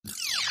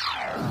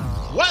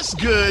What's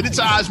good? It's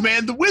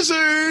Ozman the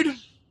Wizard.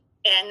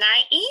 And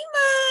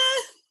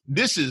Naima.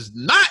 This is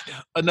not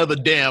another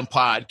damn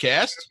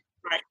podcast.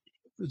 Right.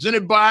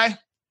 Presented by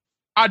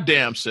our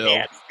damn selves.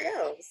 Damn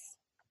selves.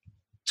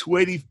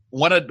 280,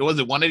 was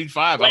it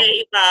 185?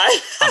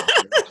 185.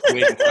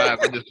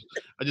 285.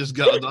 I just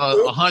got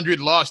 100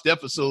 lost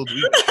episodes.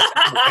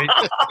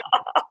 The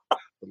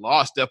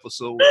lost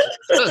episodes.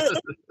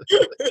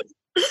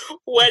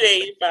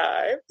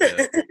 185.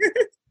 Yeah.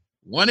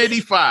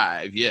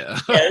 185, yeah.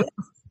 Yes.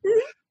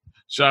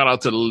 Shout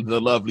out to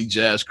the lovely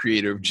jazz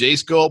creator of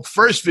J-Scope.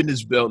 First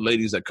fitness belt,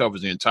 ladies, that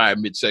covers the entire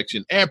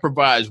midsection and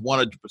provides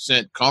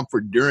 100%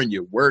 comfort during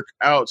your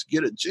workouts.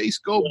 Get a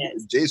J-Scope. Yes.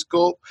 Get a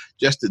J-Scope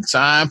just in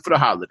time for the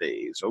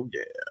holidays. Oh,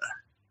 yeah.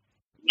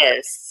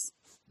 Yes.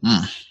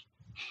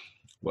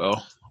 Well,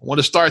 I want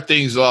to start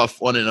things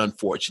off on an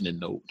unfortunate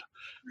note.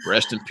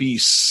 Rest in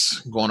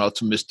peace. Going out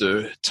to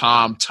Mr.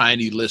 Tom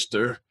Tiny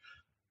Lister,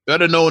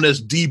 better known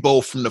as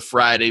Debo from the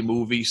Friday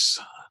movies.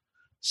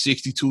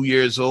 62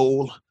 years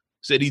old.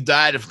 Said he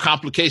died of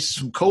complications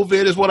from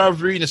COVID is what I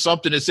was reading.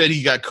 Something that said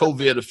he got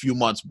COVID a few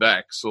months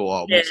back.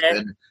 So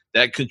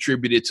that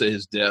contributed to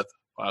his death,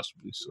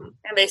 possibly. So.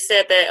 And they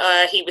said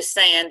that he was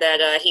saying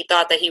that he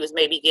thought that he was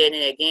maybe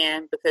getting it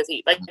again because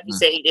he, like you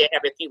said, he did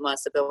have it a few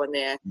months ago and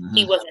then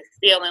he wasn't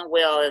feeling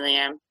well. And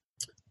then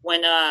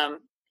when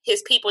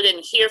his people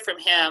didn't hear from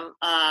him,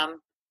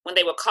 when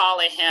they were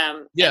calling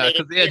him. Yeah,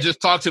 because they had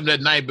just talked to him that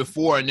night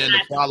before, and then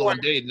the following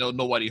day,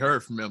 nobody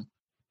heard from him.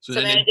 So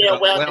then they did a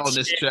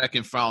wellness check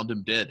and found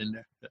him dead in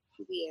there.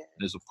 Yeah.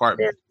 In his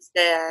apartment.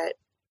 Sad.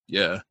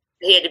 Yeah.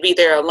 He had to be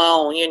there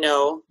alone, you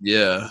know.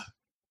 Yeah.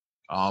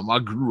 I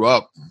grew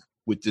up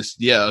with this.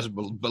 Yeah,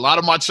 a lot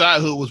of my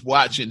childhood was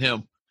watching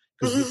him.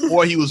 Because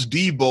before he was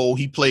Debo,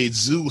 he played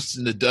Zeus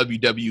in the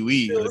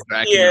WWE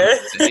back in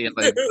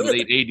the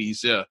late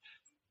 80s. Yeah.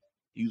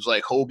 He was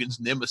like Hogan's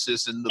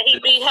nemesis in the. He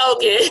beat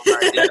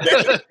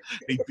Hogan.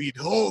 He beat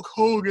Hulk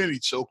Hogan. He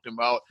choked him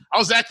out. I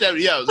was at that.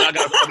 Yeah, I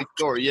got a funny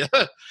story. Yeah,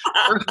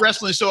 first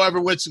wrestling show I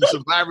ever went to,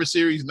 Survivor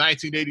Series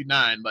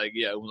 1989. Like,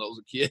 yeah, when I was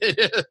a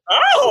kid.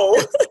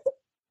 Oh.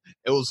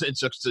 It was in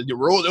it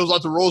was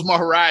like the Rosemont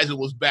Horizon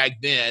was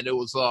back then. It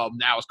was now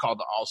it's called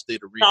the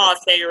Allstate Arena.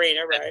 Allstate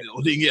Arena, right?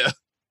 Building, yeah.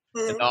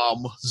 And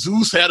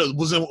Zeus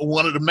was in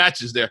one of the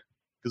matches there.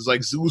 Because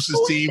like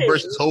Zeus's team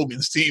versus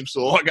Hogan's team,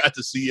 so I got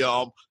to see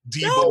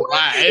Debo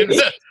live.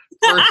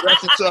 First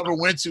wrestling show I ever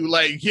went to,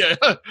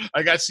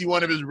 I got to see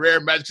one of his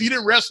rare matches. He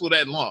didn't wrestle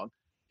that long.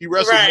 He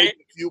wrestled maybe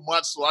a few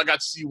months, so I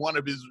got to see one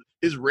of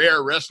his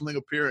rare wrestling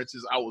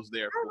appearances. I was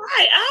there for. All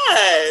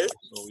right,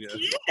 so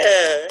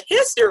yeah,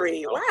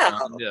 history.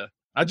 Wow. Yeah,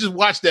 I just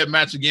watched that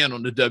match again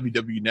on the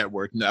WWE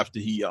Network, and after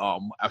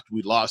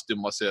we lost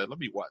him, I said, "Let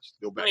me watch.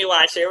 Go back. Let me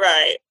watch it."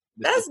 Right.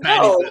 That's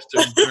dope.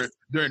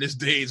 During his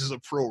days as a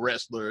pro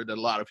wrestler that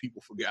a lot of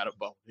people forgot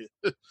about.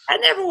 I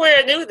never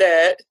knew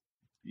that.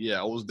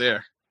 Yeah, I was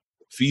there.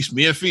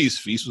 Me and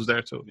Feast was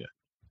there too. Yeah,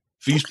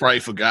 Feast probably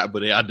forgot,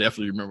 but I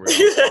definitely remember.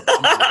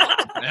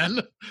 Man,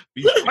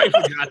 Feast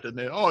probably forgot the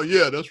name. Oh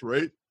yeah, that's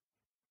right.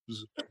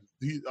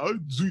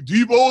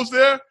 Debo was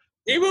there.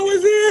 Debo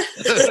was there.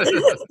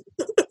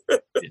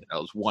 Yeah,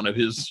 that was one of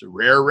his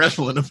rare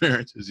wrestling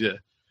appearances. Yeah.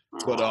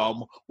 But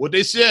what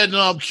they said,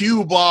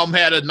 Cube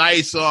had a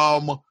nice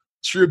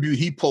tribute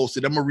he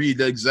posted. I'm gonna read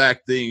the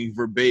exact thing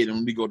verbatim.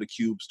 Let me go to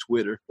Cube's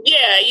Twitter.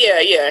 Yeah.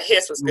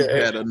 His was Cube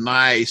good. Had a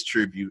nice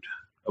tribute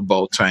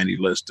about Tiny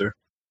Lister.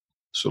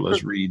 So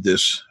let's read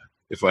this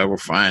if I ever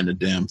find the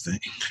damn thing.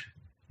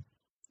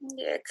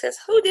 Yeah, because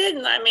who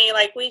didn't? I mean,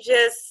 like we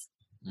just,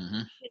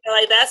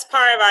 like that's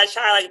part of our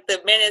child, like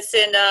the minutes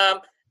in dun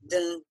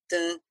dun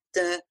dun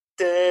dun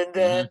dun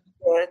dun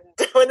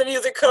when the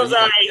music comes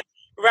on.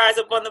 Rise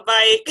up on the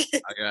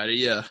bike. I got it,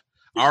 yeah.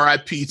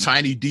 R.I.P.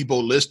 Tiny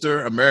Debo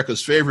Lister,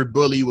 America's favorite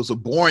bully, was a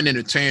born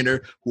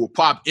entertainer who will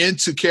pop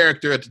into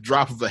character at the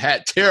drop of a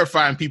hat,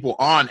 terrifying people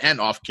on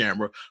and off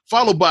camera,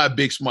 followed by a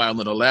big smile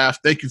and a laugh.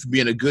 Thank you for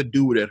being a good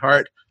dude at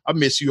heart. I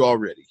miss you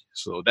already.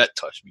 So that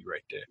touched me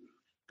right there.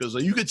 Because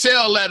you could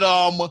tell that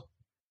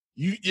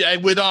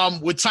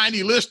with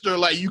Tiny Lister,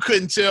 like you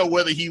couldn't tell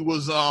whether he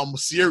was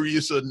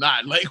serious or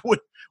not. Like when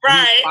he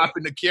was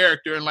popping the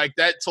character, and like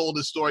that told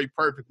the story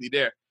perfectly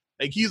there.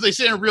 Like they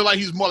say in real life,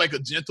 he's more like a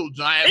gentle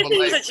giant. But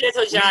like, he's a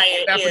gentle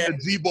giant. After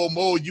the Debo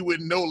mode, you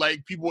wouldn't know.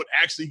 Like people would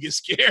actually get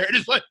scared.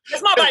 It's like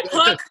it's not like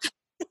punk.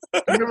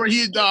 Remember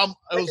it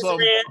was a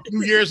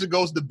few years ago.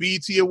 It was the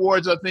BET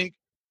Awards, I think.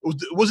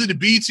 Was it the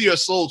BET or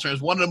Soul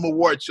Trends? One of them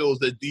award shows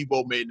that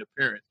Debo made an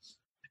appearance.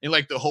 And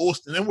like the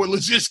host, and then we're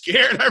legit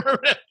scared. I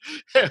remember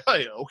that.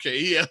 Like, okay,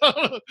 yeah.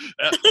 I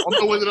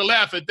don't know whether to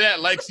laugh at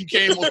that. Like he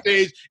came on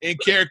stage in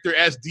character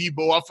as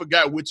Debo. I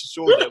forgot which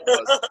show that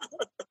was.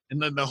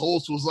 And then the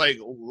host was like,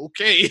 oh,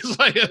 okay. It's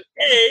like,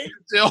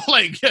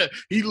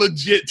 he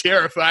legit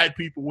terrified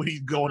people when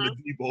he's going to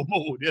Debo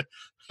mode. Yeah.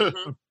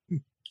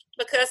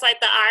 Because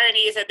like the irony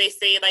is that they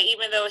say like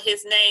even though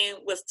his name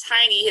was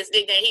Tiny, his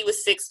nickname he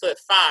was 6'5".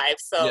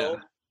 So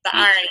the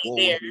irony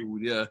there.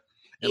 Dude, yeah.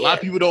 And a lot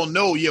of people don't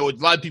know. Yeah, a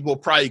lot of people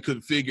probably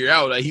couldn't figure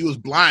out that he was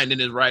blind in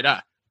his right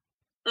eye.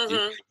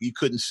 He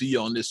couldn't see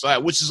on this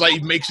side, which is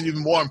like makes it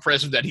even more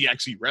impressive that he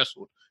actually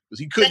wrestled. Because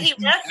he couldn't see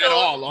at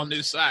all on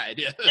this side.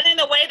 Yeah. And in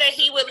the way that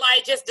he would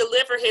like just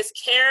deliver his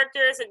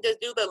characters and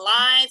just do the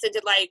lines and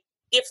to like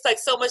give like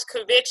so much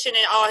conviction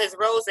in all his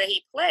roles that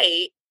he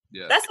played.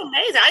 Yeah. That's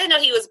amazing. I didn't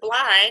know he was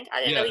blind.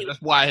 I didn't know he was.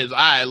 That's why his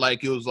eye,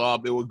 like it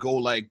would go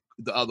like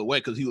the other way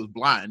because he was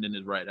blind in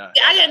his right eye.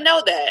 Yeah, I didn't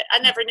know that. I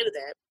never knew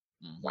that.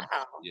 Mm-hmm. Wow.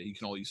 Yeah, he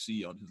can only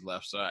see on his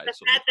left side. The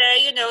fact that,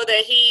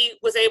 that he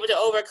was able to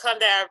overcome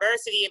that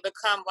adversity and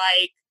become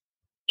like,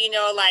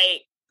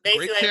 like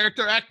basically great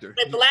character actor.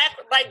 Like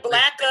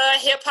black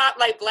hip hop,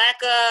 like black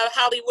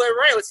Hollywood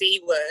royalty.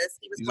 He was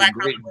He's black.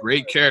 A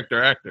great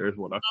character actor is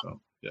what I thought.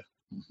 Yeah.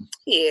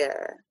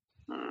 Yeah.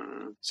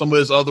 Some of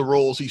his other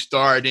roles he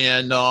starred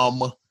in,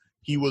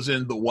 he was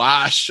in The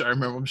Wash. I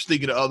remember. I'm just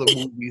thinking of other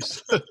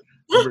movies.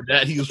 Remember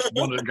that? He was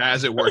one of the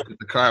guys that worked at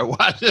the car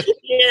wash.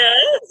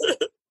 Yeah.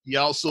 He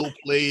also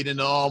played in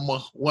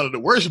one of the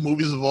worst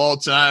movies of all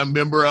time.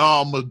 Remember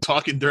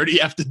Talking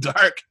Dirty After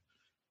Dark?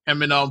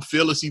 Him and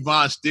Phyllis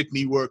Yvonne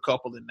Stickney were a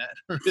couple in that.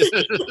 I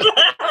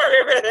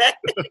remember that.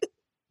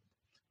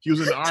 He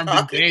was in Armed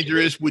and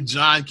Dangerous with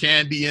John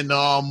Candy and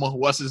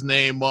what's his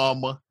name?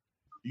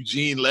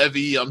 Eugene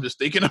Levy. I'm just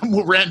thinking of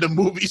random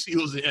movies he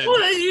was in.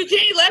 Oh,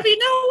 Eugene Levy?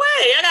 No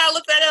way. I gotta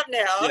look that up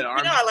now. Yeah,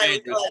 I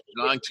like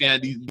John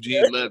Candy,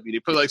 Eugene Levy. They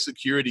put like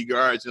security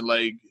guards and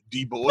like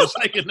Debo. It's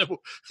like it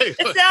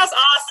sounds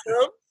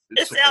awesome.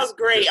 It sounds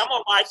great. I'm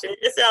gonna watch it.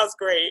 It sounds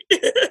great.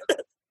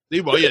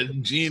 Debo, yeah,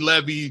 Eugene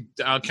Levy,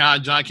 John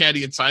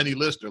Candy, and Tiny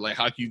Lister. Like,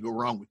 how can you go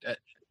wrong with that?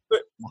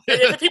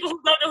 And for people who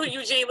don't know who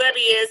Eugene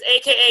Levy is,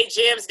 aka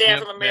Jim's dad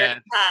from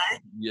American Pie.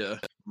 Yeah.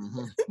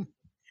 Mm-hmm.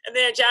 And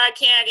then John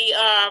Candy,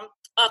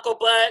 Uncle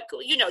Buck,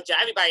 John,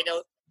 everybody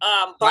knows.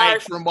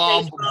 Spike from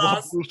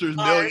Brewster's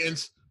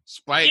Millions.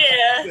 Spike.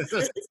 Yeah.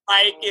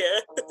 Spike, yeah.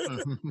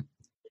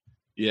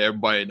 Yeah,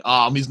 everybody.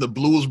 He's in the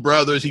Blues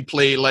Brothers. He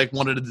played like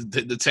one of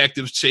the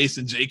detectives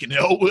chasing Jake and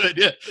Elwood.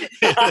 Yeah.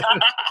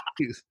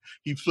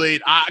 He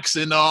played Ox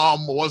in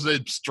was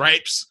it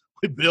Stripes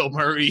with Bill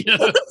Murray?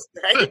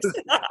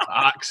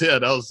 Ox, yeah,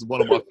 that was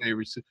one of my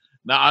favorites.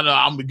 Now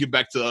I'm gonna get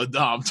back to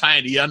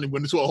Tiny. I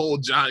went into a whole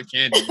John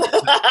Candy.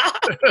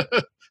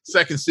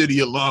 Second City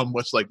alum,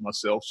 much like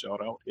myself.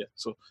 Shout out, yeah.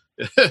 So,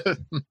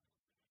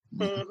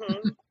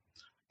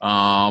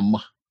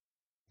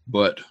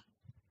 but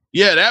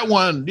yeah, that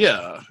one,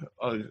 yeah,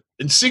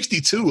 in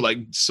 '62, like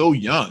so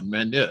young,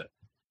 man. Yeah,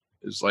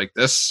 it's like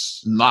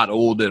that's not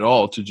old at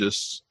all to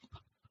just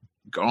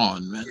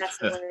gone, man.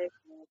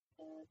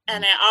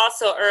 And then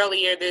also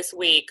earlier this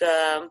week,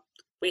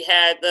 we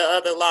had the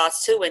other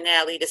loss too with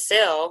Natalie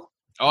Desselle.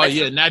 Oh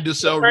yeah, Natalie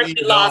Desselle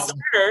Reid lost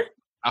her.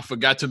 I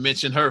forgot to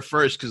mention her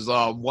first because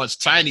once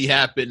Tiny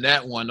happened,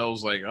 that one I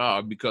was like,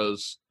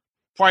 because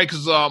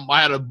I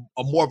had a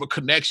more of a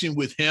connection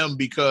with him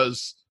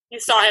because you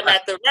saw him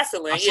at the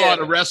wrestling. I saw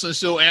the wrestling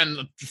show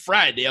and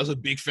Friday. I was a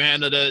big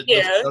fan of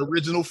the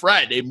original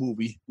Friday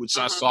movie, which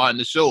I saw in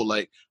the show.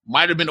 Like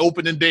might have been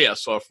opening day. I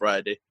saw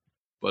Friday,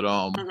 but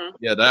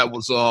yeah, that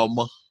was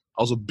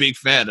I was a big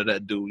fan of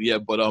that dude. Yeah,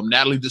 but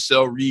Natalie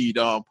Desselle Reid,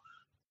 what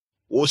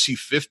was she,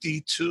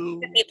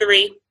 52?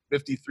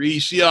 53.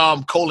 She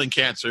colon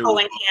cancer.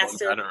 Colon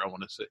cancer. I don't know. I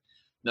want to say.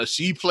 No,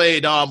 she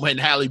played in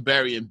Halle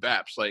Berry and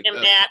Baps. Like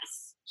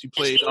Baps. She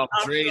played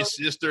Dre's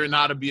sister in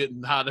How to Be a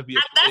Player.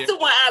 That's the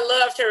one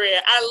I loved her in.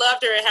 I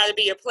loved her in How to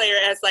Be a Player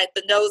as like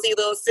the nosy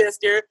little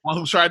sister. One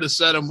who tried to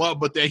set him up,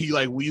 but then he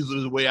like weaseled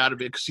his way out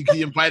of it because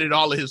he invited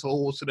all of his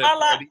hoes to that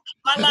party.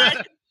 My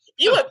line.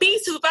 You a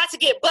beast who's about to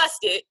get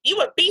busted. You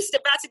a beast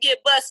about to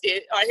get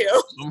busted on him.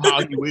 Somehow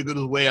he wiggled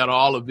his way out of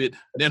all of it.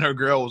 Then her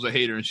girl was a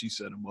hater and she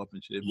set him up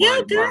and shit.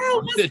 Your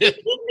girl must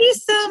be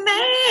some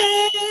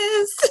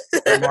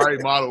ass.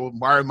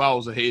 Mari Ma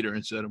was a hater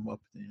and set him up.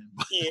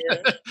 Yeah.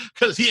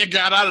 Because he had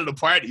got out of the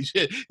party.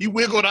 Shit. He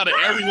wiggled out of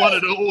every one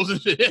of those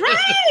and shit.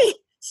 Right.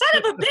 Son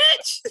of a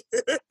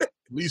bitch.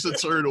 Lisa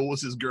Turtle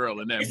was his girl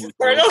in that movie.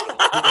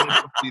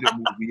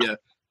 Yeah.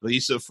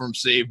 Lisa from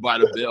Saved by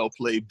the Bell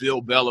played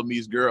Bill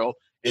Bellamy's girl,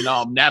 and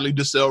Natalie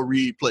Desselle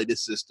Reid played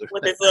his sister.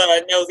 With his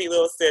nosy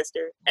little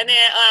sister. And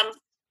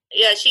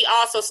then, she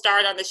also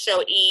starred on the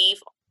show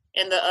Eve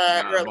in the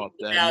early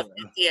 2000s.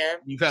 Yeah.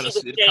 You've had a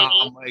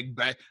sitcom like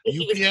back.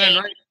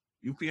 UPN, right?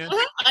 UPN?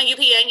 On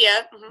UPN,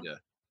 yeah. Mm-hmm. Yeah.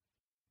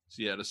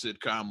 She had a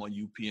sitcom on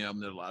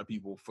UPN that a lot of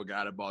people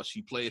forgot about.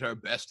 She played her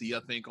bestie, I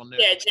think, on there.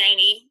 Yeah,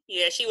 Janie.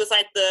 Yeah, she was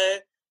like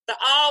the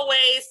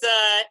always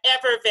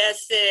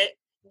effervescent,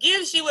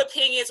 gives you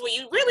opinions when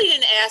you really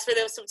didn't ask for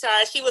them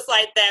sometimes. She was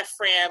like that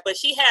friend, but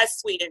she has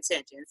sweet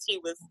intentions. She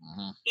was,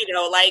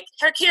 like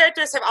her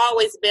characters have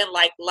always been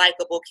like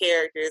likable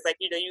characters. Like,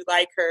 you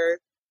like her,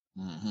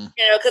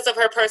 because of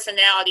her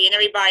personality. And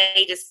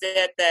everybody just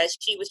said that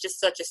she was just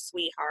such a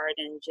sweetheart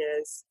and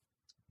just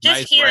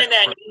nice hearing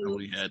that news.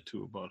 We had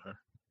to about her.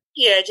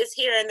 Yeah, just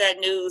hearing that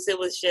news, it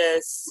was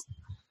just...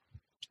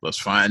 Let's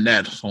find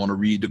that. I want to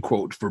read the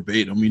quote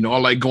verbatim. I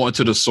like going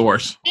to the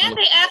source. And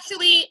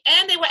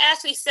they were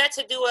actually set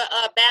to do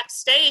a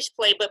backstage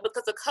play, but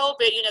because of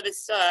COVID,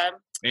 this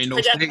ain't no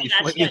stage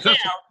play.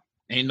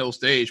 Ain't no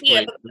stage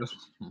play.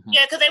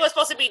 Yeah, because they were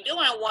supposed to be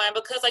doing one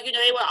because, like, you know,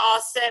 they were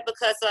all set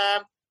because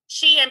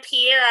she and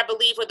Pierre, I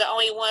believe, were the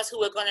only ones who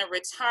were going to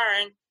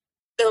return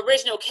the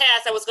original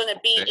cast that was going to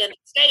be in the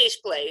stage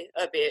play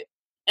of it.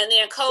 And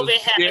then COVID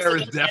happened. Pierre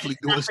is definitely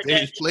doing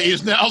stage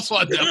plays now, so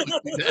I definitely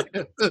see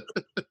that.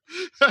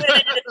 They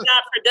had to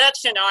stop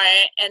production on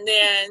it, and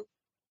then,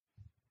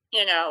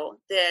 you know,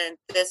 then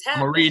this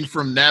happened. I'm reading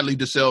from Natalie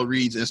Desselle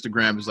Reed's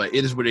Instagram. It's like,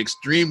 it is with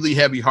extremely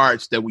heavy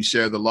hearts that we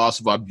share the loss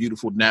of our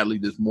beautiful Natalie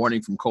this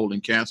morning from colon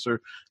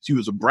cancer. She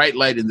was a bright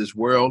light in this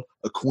world,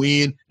 a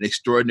queen, an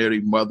extraordinary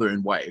mother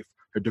and wife.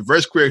 Her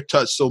diverse career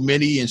touched so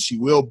many, and she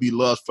will be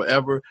loved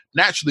forever.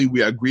 Naturally,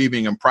 we are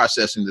grieving and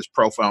processing this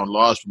profound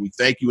loss. We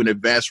thank you in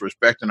advance for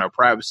respecting our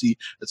privacy.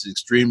 It's an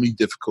extremely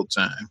difficult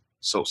time.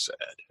 So sad.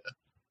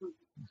 Yeah.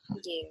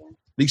 At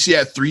least she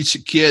had 3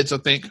 kids, I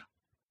think. At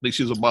least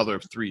she was a mother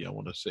of 3, I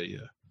want to say,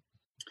 yeah.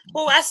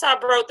 Who I saw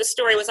broke the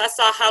story was I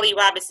saw Holly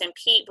Robinson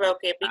Pete broke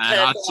it because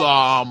and I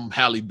saw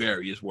Halle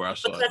Berry is where I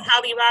saw it. Because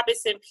Holly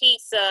Robinson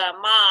Pete's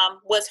mom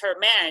was her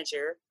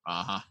manager.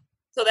 Uh-huh.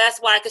 So that's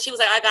why, because she was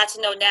like, I got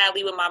to know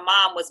Natalie when my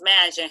mom was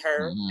managing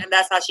her, and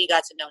that's how she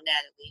got to know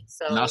Natalie.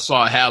 So, and I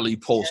saw Halle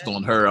post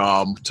on her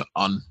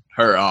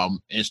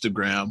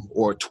Instagram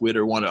or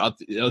Twitter.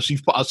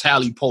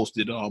 Halle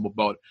posted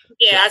about.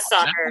 Yeah, I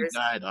saw hers.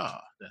 Died.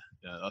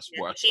 Yeah, that's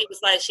why she was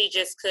like, she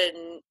just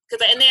couldn't.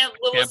 And then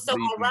what was so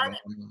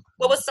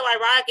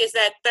ironic is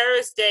that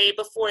Thursday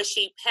before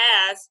she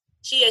passed,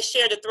 she had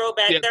shared a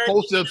throwback.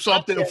 Posted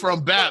something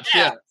from BAPS.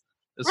 Yeah.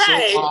 It's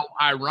so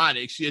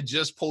ironic. She had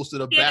just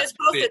posted that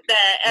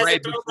as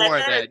right a before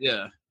that,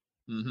 yeah.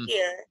 Mm-hmm.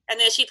 Yeah, and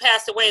then she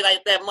passed away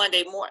like that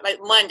Monday morning. Like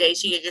Monday,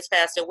 she had just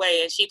passed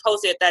away, and she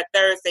posted that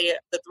Thursday,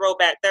 the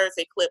throwback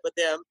Thursday clip with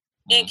them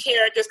in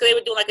characters because they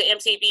were doing like an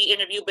MTV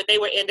interview, but they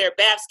were in their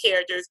BAPS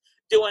characters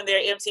doing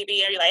their MTV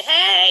interview, like,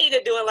 hey,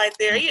 they're doing like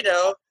their, you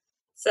know.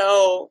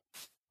 So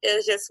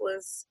it just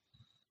was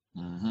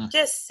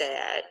just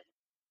sad.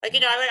 Like, you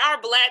know,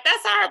 like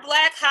that's our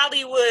black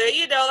Hollywood,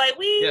 you know, like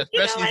we,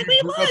 especially you know, like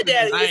we love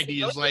that.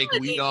 90s, like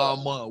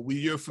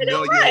you're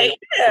familiar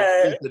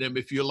with them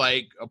if you're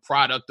like a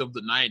product of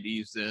the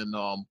 90s, and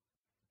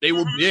they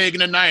were big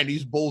in the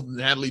 90s, both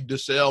Natalie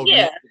Desselle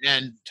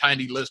and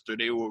Tiny Lister.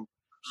 They were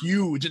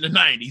huge in the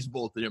 90s,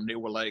 both of them. They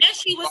were like, and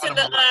she was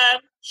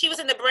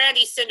in the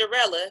Brandy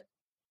Cinderella.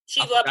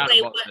 She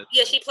played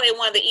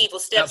one of the evil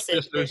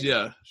stepsisters.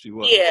 Yeah, she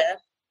was. Yeah.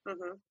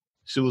 Mm-hmm.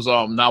 She was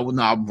wrong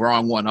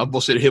one. I was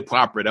supposed to say the hip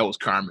hopper. That was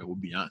Carmen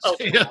with Beyonce.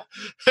 Okay.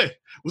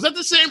 Was that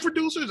the same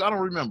producers? I don't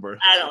remember.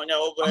 I don't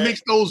know. But I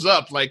mixed those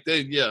up. Like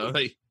the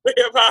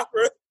hip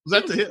hopper. Was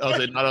that the hip? I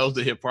said no, that was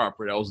the hip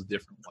hopper. That was a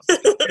different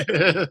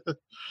one.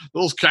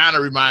 Those kind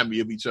of remind me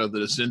of each other.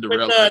 The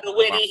Cinderella, with, the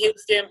Whitney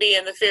Houston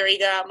being the fairy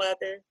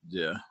godmother.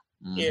 Yeah.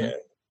 Mm-hmm. Yeah.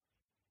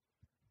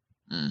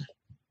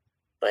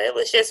 But it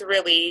was just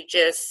really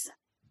just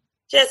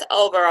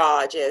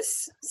overall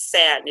just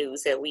sad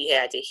news that we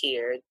had to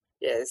hear.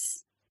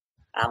 Yes,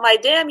 I'm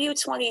like, damn you,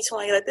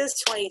 2020. Like this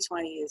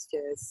 2020 is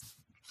just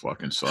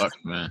fucking sucks,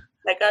 man.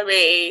 Like I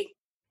mean,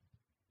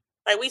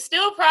 like we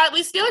still trying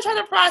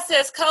to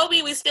process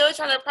Kobe. We still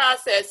trying to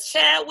process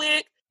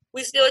Chadwick.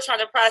 We still trying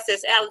to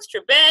process Alex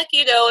Trebek.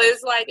 You know,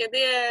 it's like, and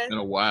then been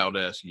a wild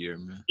ass year,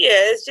 man. Yeah,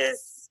 it's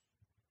just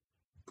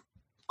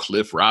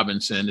Cliff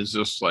Robinson is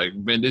just like,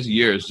 man, this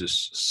year has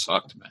just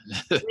sucked, man.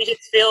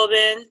 Regis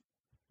Philbin.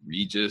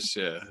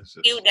 Yeah.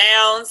 Hugh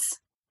Downs.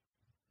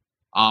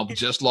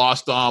 Just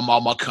lost all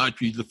my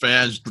country, the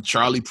fans.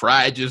 Charlie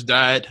Pride just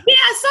died. Yeah,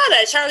 I saw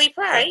that. Charlie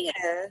Pride,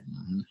 yeah.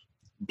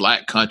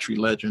 Black country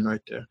legend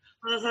right there.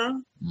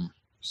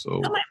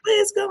 So I'm like, what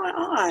is going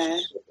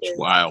on? It's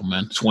wild,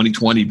 man.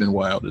 2020 been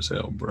wild as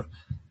hell, bro.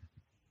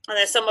 And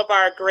then some of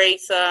our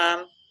greats,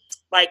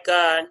 like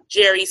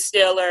Jerry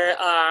Stiller,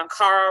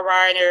 Carl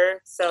Reiner.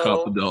 So a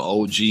couple of the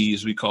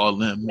OGs, we call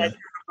them.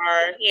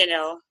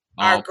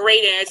 Our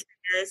great entertainers.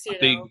 I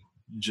think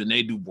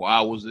Janae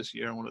Dubois was this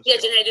year.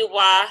 Janae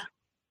Dubois.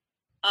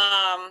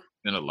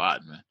 Been a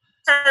lot, man.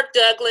 Kirk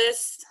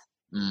Douglas.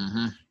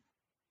 Mm-hmm.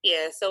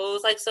 Yeah, so it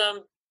was like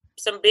some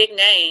big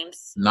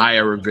names.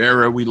 Naya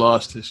Rivera we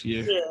lost this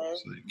year. Yeah.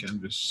 So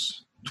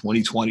just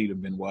 2020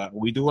 have been wild.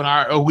 We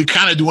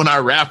kind of doing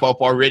our wrap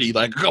up already,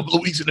 like a couple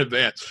of weeks in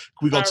advance.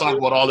 We're gonna talk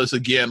about all this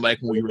again, like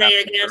when we wrap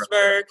up.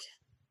 Ginsburg.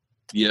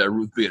 Yeah,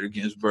 Ruth Bader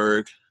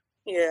Ginsburg.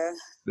 Yeah.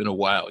 Been a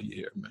wild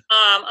year, man.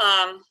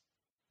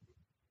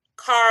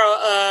 Carl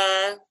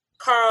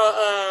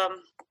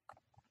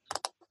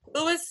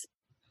Lewis.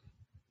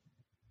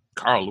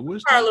 Carl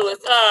Lewis.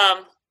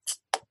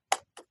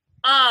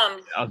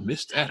 I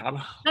missed that.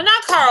 No,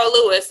 not Carl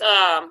Lewis.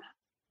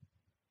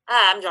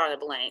 I'm drawing a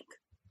blank.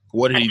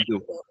 What did he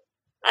do?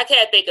 I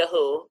can't think of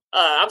who.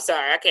 I'm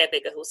sorry, I can't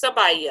think of who.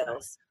 Somebody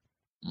else.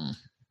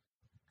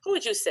 Who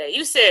would you say?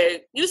 You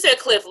said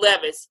Cliff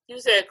Levis. You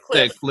said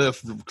Cliff.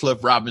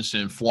 Cliff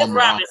Robinson, former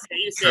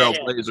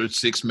Trailblazer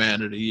 6th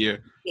Man of the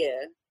Year.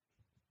 Yeah.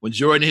 when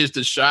Jordan hits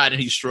the shot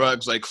and he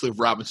shrugs, like Cliff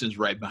Robinson's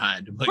right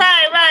behind him. Like,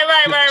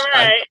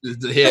 right.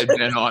 The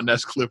headband on,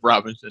 that's Cliff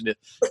Robinson. They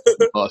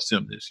lost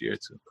him this year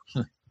too.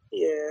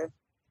 Yeah.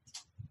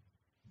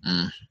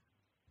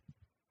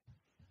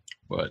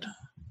 But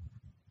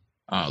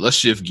let's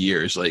shift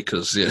gears, like,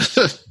 because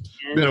it's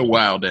been a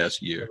wild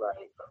ass year.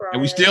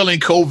 And we still in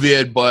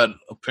COVID, but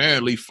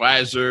apparently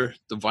Pfizer,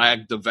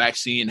 the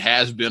vaccine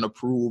has been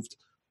approved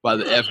by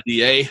the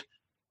FDA.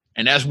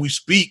 And as we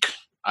speak,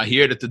 I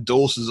hear that the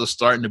doses are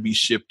starting to be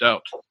shipped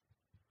out.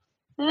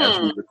 As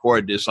we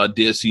record this, I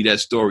did see that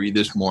story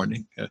this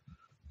morning.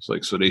 It's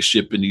like, so they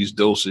shipping these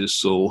doses.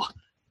 So,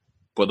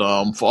 but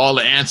for all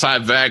the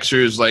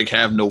anti-vaxxers, like,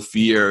 have no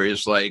fear.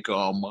 It's like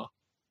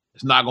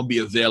it's not going to be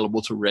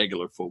available to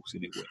regular folks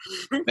anyway.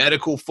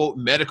 Medical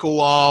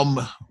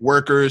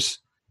workers.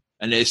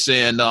 And they're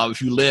saying if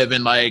you live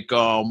in like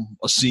a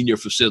senior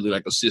facility,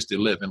 like assisted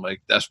living,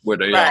 like that's where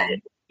they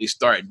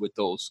started with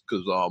those,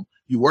 because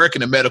you work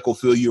in the medical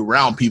field, you're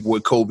around people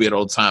with COVID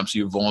all the time, so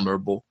you're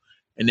vulnerable.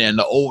 And then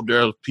the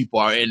older people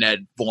are in that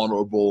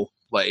vulnerable,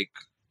 like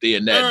they're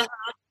in that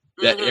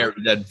area,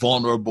 that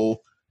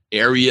vulnerable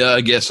area.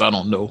 I guess I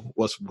don't know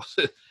is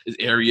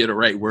area the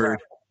right word?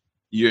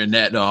 You're in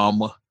that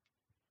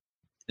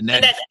in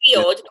that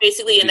field,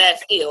 basically in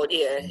that field,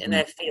 in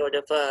that field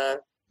of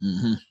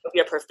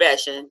your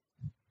profession,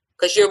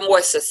 because you're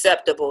more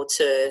susceptible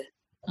to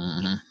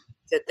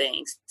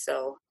things.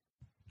 So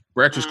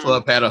Breakfast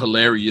Club had a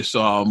hilarious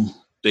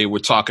they were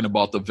talking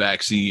about the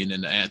vaccine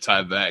and the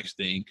anti-vax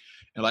thing,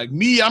 and like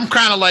me, I'm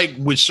kind of like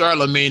with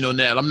Charlamagne on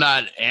that. I'm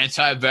not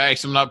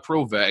anti-vax, I'm not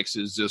pro-vax.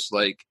 It's just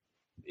like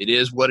it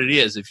is what it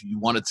is. If you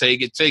want to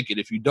take it, take it.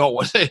 If you don't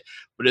want it,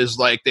 but it's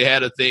like they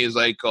had a thing. It's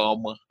like I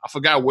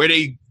forgot where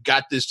they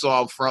got this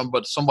from,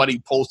 but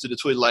somebody posted a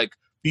tweet like,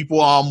 people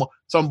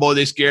talking about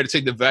they scared to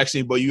take the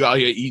vaccine, but you out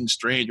here eating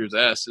strangers'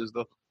 asses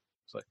though.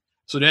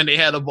 So then they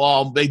had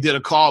they did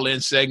a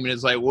call-in segment.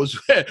 It's like, would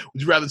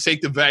you rather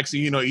take the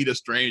vaccine or eat a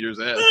stranger's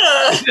ass?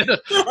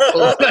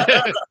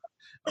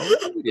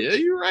 Yeah,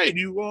 you're right.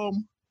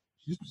 You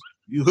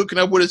hooking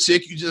up with a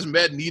chick you just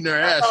met and eating her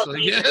ass. So,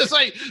 yeah, it's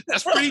like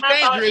that's pretty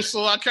dangerous.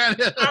 So I kind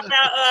of how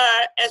about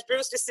as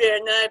Brewster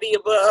said, none of the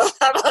above.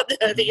 How about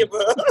none of the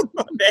above?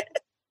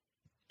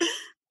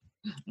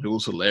 It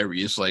was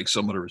hilarious, like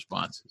some of the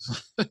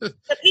responses.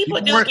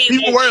 People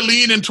weren't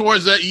leaning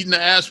towards that eating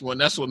the ass one.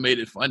 That's what made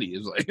it funny.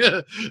 It's like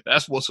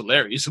that's what's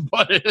hilarious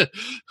about it.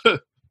 There's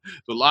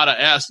a lot of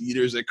ass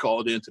eaters that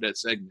called into that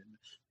segment.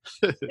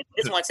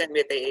 Just want to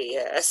admit they ate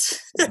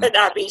ass,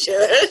 not be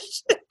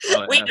judged.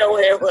 We know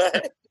where it was.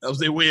 That was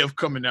their way of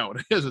coming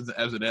out as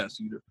an ass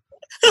eater.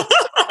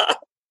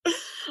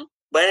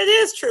 But it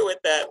is true with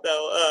that,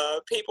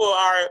 though. People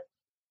are.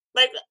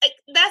 Like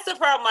that's the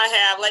problem I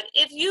have. Like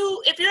if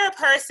you're a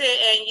person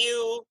and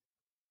you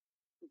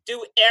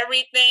do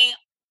everything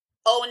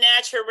au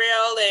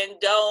naturel and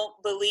don't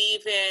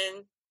believe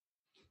in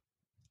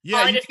you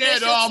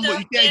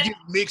can't get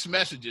mixed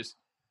messages.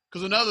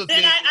 Because another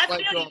thing, I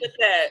feel you with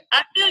that.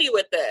 I feel you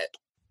with that.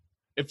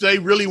 If they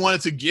really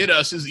wanted to get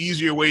us, there's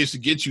easier ways to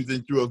get you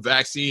than through a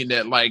vaccine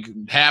that like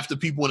half the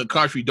people in the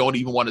country don't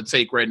even want to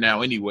take right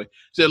now anyway.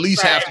 So at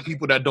least half the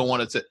people that don't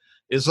want to take.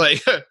 It's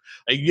like,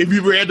 have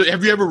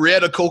you ever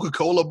read a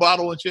Coca-Cola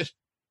bottle and shit?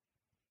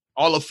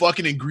 All the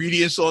fucking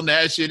ingredients on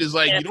that shit is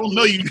like, you don't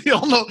know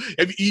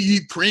if you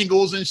eat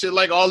Pringles and shit,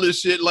 like all this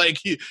shit,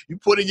 like you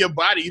put in your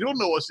body, you don't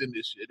know what's in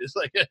this shit. It's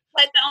like the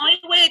only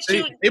way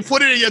they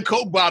put it in your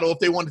Coke bottle if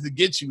they wanted to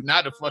get you,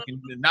 not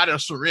a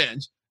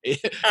syringe.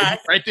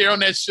 Right there on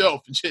that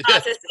shelf and shit.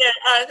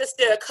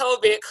 Instead of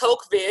COVID,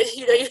 CokeVid,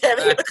 you have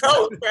it in the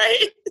Coke,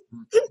 right?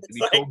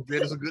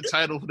 CokeVid is a good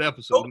title for the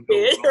episode.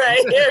 CokeVid, right?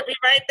 It'll be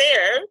right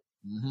there.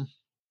 Mm-hmm.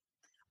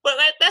 But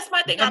that's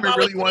my thing. If they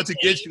really want to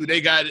get you,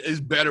 they got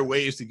better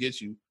ways to get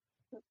you.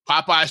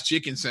 Popeye's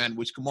chicken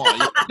sandwich, come on.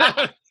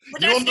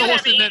 You don't know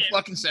what's in that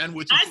fucking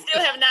sandwich. I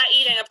still have not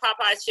eaten a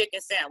Popeye's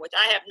chicken sandwich.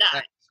 I have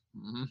not.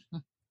 Mm-hmm.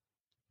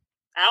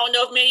 I don't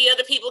know if many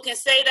other people can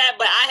say that,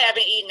 but I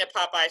haven't eaten a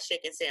Popeye's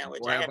chicken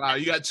sandwich. Wow,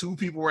 you got two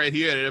people right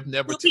here that have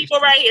never tasted it. Two people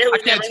right here. I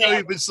can't tell you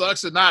if it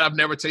sucks or not. I've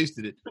never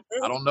tasted it.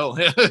 I don't know.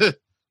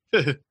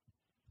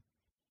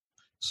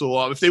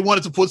 So if they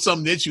wanted to put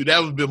something in you, that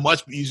would be a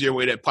much easier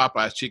way that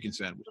Popeye's chicken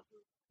sandwich.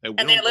 We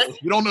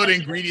don't know the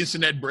ingredients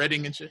in that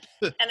breading and shit.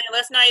 And then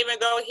let's not even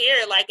go here.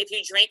 Like if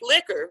you drink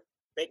liquor,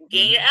 they can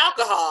get your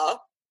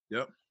alcohol.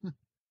 Yep.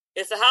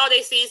 It's the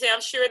holiday season.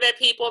 I'm sure that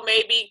people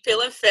may be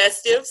feeling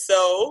festive,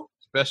 so...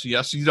 Especially,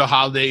 I see the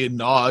holiday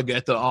nog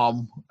at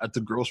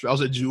the grocery. I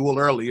was at Jewel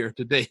earlier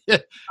today.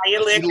 The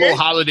little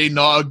holiday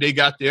nog they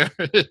got there.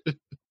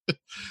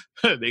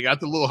 They got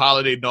the little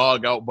holiday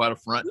nog out by the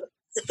front.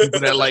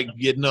 People that like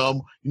getting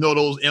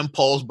those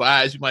impulse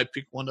buys. You might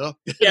pick one up.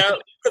 Yeah,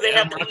 because they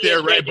have right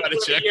there, right by the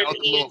checkout.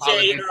 The little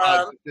holiday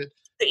nog.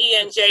 The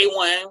E&J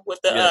one with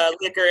the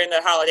liquor and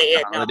the holiday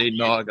eggnog. Holiday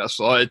nog. I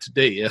saw it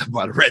today.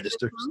 By the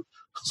register. Mm-hmm.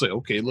 I say,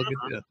 okay, look at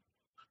that.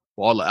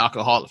 For all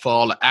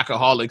the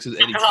alcoholics, as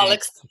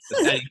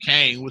Eddie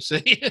Kane would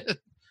say.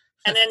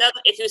 And then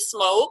if you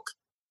smoke,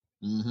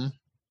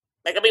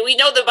 Like, I mean, we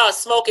know about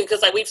smoking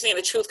because, like, we've seen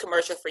the Truth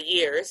commercial for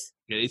years.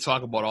 Yeah, they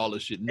talk about all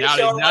this shit. Now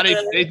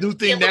they do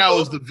think now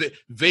is the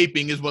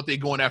vaping is what they're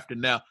going after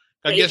now.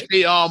 I guess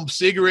they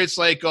cigarettes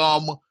like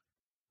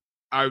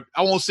I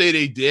won't say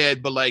they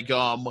dead, but like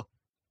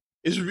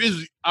it's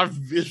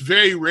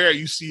very rare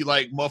you see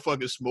like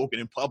motherfuckers smoking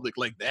in public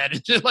like that.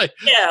 It's just like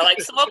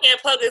like smoking in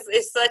public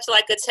is such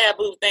like a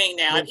taboo thing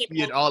now. Don't see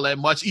it all that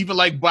much. Even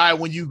like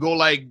when you go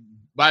like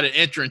by the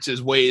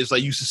entrances way, it's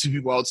like you used to see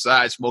people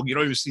outside smoking. You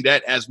don't even see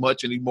that as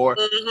much anymore.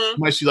 You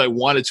might see like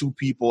 1 or 2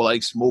 people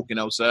like smoking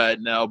outside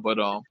now, but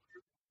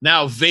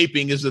now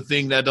vaping is the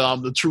thing that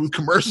the Truth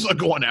commercials are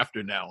going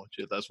after now.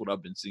 Shit, that's what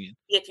I've been seeing.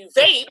 If you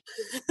vape,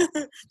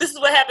 this is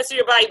what happens to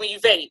your body when you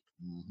vape.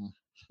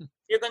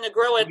 You're going to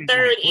grow a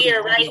third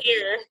ear right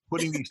here.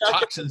 Putting these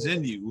toxins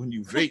in you when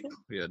you vape.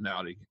 Yeah,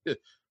 now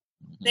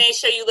they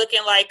show you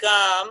looking like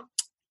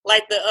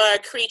the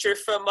creature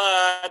from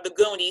the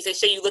Goonies. They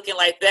show you looking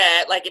like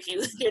that. Like if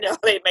you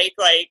they make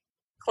like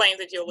claims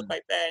that you'll look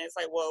like that. And it's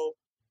like, whoa.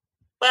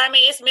 But I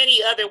mean, it's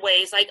many other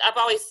ways. Like I've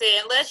always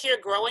said, unless you're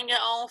growing your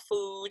own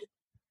food,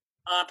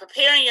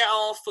 preparing your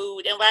own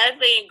food, and when I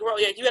mean grow,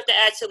 you have to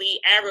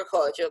actually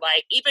agriculture.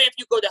 Like even if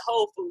you go to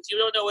Whole Foods, you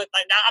don't know what.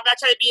 Like now, I'm not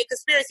trying to be a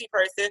conspiracy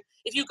person.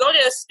 If you go to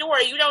a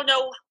store, you don't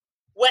know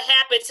what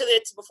happened to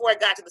it before it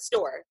got to the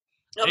store.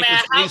 No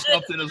matter how good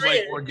something is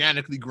like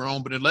organically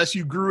grown, but unless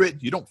you grew it,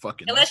 you don't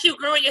fucking know. Unless you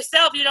grew it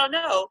yourself, you don't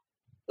know.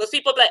 Those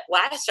people be like,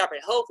 well, I shop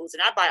at Whole Foods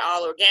and I buy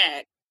all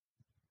organic.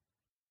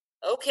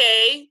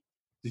 Okay.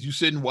 Did you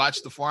sit and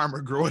watch the farmer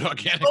grow it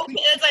organically? Okay.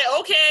 It's like,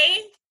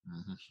 okay.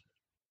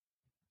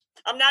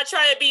 I'm not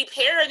trying to be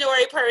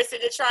paranoid person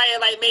to try and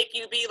like make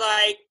you be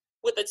like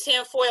with a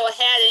tinfoil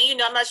hat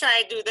and I'm not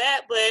trying to do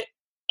that, but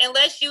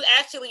unless you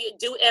actually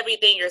do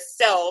everything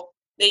yourself,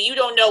 then you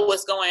don't know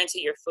what's going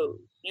into your food.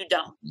 You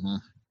don't.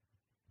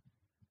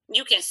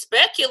 You can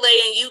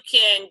speculate and you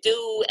can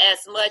do as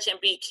much and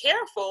be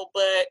careful,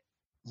 but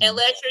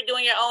unless you're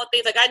doing your own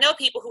things, like I know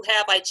people who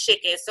have like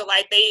chickens, so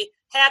like they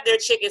have their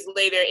chickens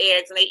lay their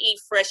eggs and they eat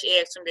fresh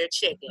eggs from their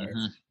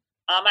chickens.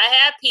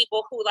 I have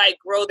people who like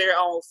grow their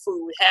own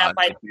food, have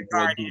like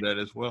garden. Do that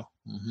as well.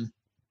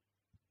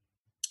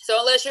 So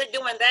unless you're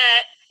doing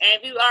that,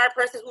 and if you are a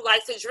person who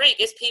likes to drink,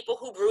 it's people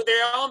who brew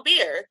their own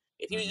beer.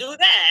 If you do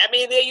that, I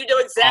mean, then you know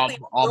exactly.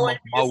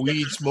 My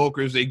weed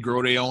smokers, they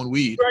grow their own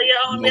weed. Grow your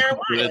own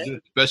marijuana.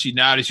 Especially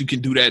now that you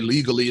can do that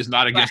legally. It's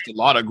not against the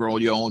law to grow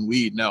your own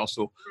weed now.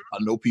 So I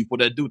know people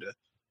that do that.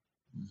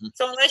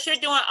 So unless you're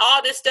doing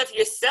all this stuff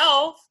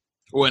yourself.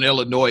 Or in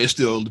Illinois, it's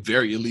still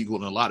very illegal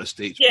in a lot of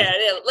states. Yeah,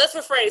 let's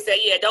rephrase that.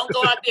 Yeah, don't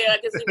go out there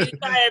because if you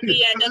try to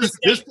be in another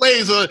state.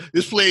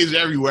 This plays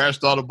everywhere. I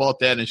thought about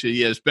that and shit.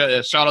 Yeah,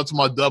 shout out to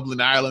my Dublin,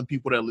 Ireland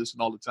people that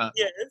listen all the time.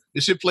 Yes.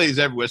 This shit plays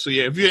everywhere. So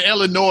yeah, if you're in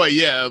Illinois,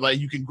 yeah, like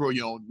you can grow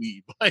your own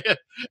weed.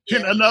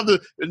 In another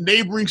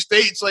neighboring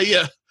states, like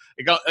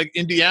like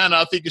Indiana,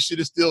 I think the shit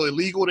is still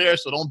illegal there.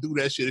 So don't do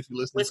that shit if you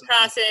listen.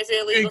 Wisconsin is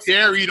illegal. In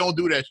Gary, don't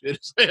do that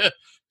shit.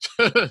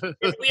 We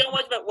don't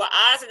want to. Well,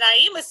 Oz and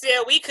Naima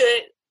said we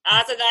could.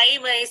 Oz and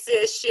Naima ain't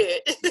said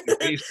shit.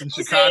 Based in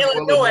Chicago,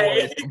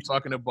 Illinois. I'm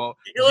talking about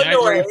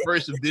January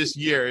 1st of this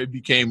year, it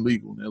became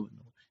legal in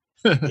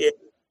Illinois. Yeah.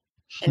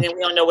 And then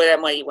we don't know where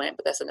that money went,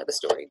 but that's another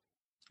story.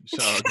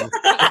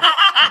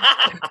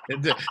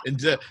 And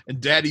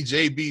Daddy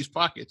JB's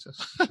pockets,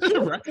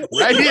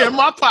 right here in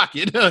my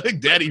pocket.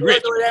 Daddy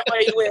Rich. That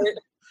money went.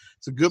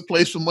 It's a good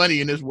place for money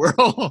in this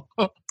world.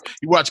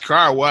 You watch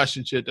Car Wash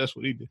and shit. That's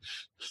what he did.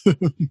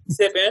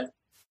 Sipping.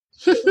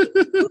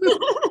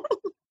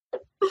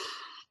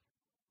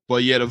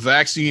 But yeah, the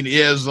vaccine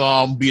is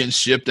being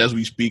shipped as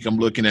we speak. I'm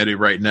looking at it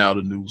right now,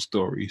 the news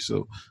story.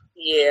 So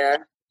yeah,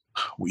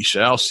 we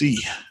shall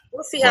see.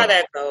 We'll see how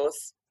that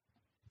goes.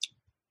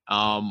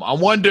 I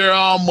wonder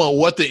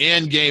what the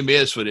end game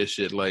is for this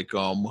shit. Like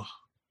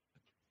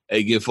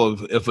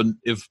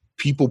if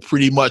people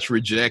pretty much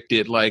reject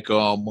it, like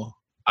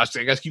I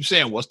keep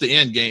saying, what's the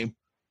end game?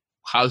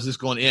 How's this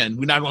going to end?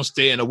 We're not going to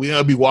stay in. We're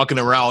going to be walking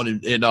around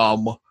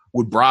and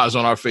with bras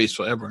on our face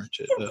forever and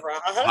shit.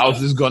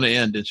 How's this going to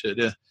end and shit?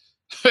 Yeah.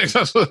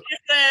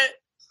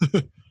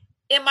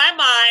 In my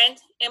mind,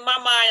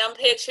 I'm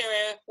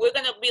picturing we're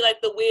gonna be like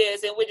the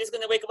Wiz, and we're just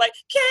gonna wake up like,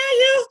 "Can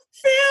you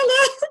feel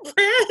a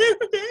brand new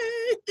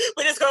day?"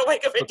 We're just gonna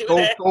wake up and do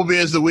that. COVID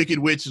is the Wicked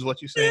Witch, is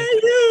what you're saying.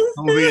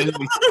 COVID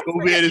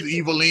is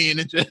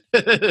Eveline.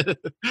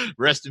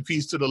 Rest in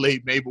peace to the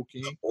late Mabel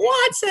King.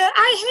 Water,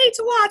 I hate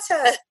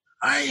water.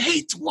 I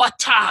hate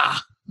water.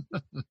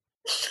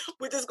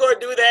 We're just gonna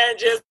do that and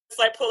just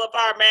like pull up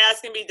our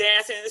mask and be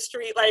dancing in the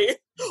street.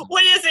 Like,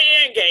 what is the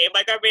end game?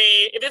 Like, I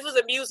mean, if this was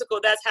a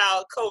musical, that's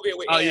how COVID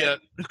would end. Oh yeah,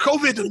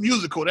 COVID the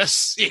musical. That's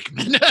sick,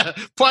 man.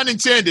 Pun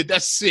intended.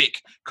 That's sick.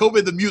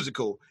 COVID the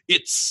musical.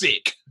 It's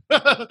sick.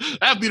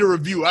 That'd be the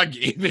review I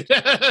gave it.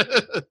 COVID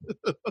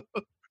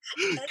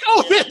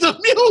the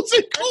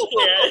musical.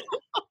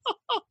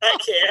 I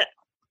can't.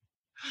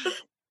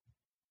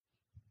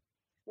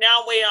 Now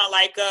I'm waiting on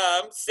like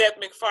Seth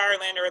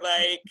MacFarlane or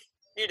like,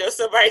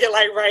 somebody to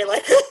like write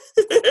like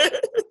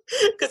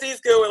Because he's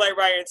good with like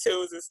writing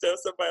tunes and stuff,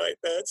 somebody like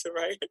that to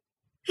write.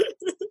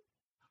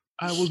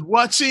 I was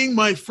watching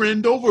my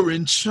friend over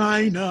in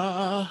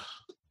China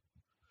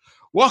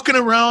walking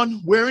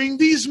around wearing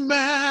these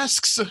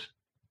masks.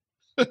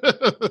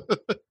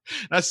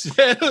 I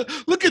said,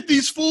 look at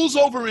these fools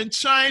over in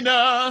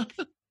China.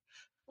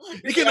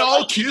 You can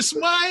all kiss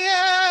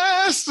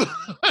my ass.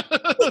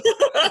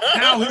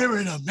 Now here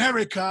in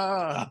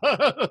America.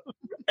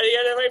 And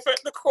you gotta wait for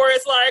the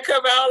chorus line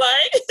come out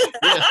like.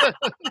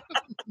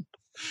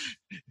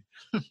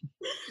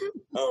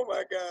 Oh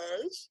my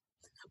gosh.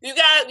 You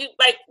got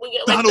like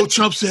Donald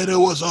Trump said it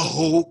was a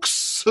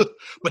hoax,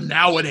 but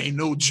now it ain't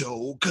no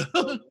joke.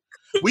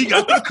 We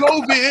got the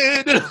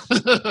COVID.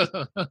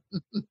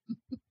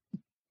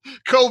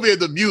 COVID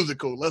the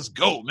musical. Let's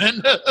go,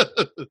 man.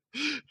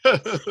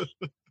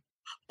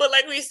 But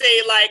like we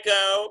say, like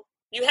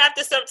you have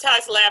to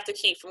sometimes laugh to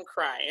keep from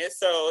crying.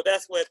 So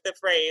that's what the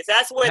phrase.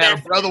 That's what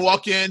that brother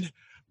walk in.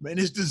 Man,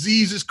 this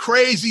disease is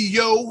crazy,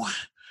 yo.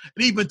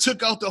 It even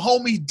took out the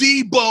homie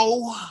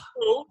Debo.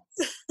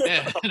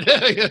 Yeah.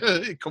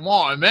 Come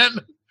on, man.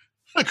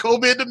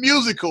 COVID the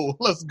musical.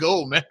 Let's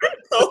go, man.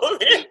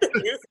 COVID the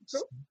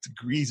musical.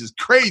 Degrees is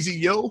crazy,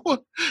 yo.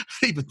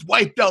 They even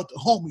wiped out the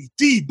homie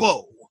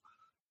Debo.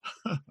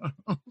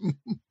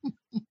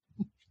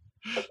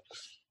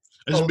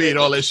 I just made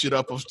all that shit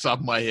up off the top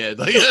of my head.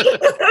 Like,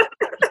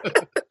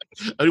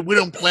 we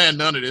don't plan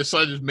none of this, so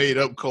I just made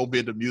up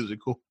COVID the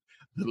musical.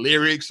 The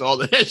lyrics, all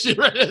that shit.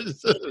 Right? And then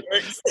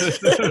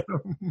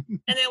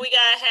we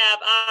gotta have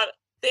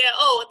they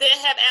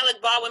have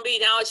Alec Baldwin be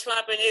Donald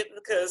Trump in it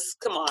because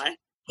come on,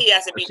 he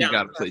has to be. You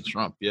gotta play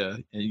Trump, yeah,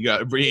 and you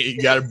gotta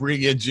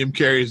bring in Jim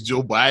Carrey as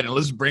Joe Biden.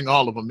 Let's bring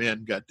all of them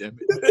in. God damn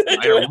it,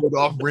 Maya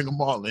Rudolph, bring them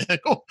all in.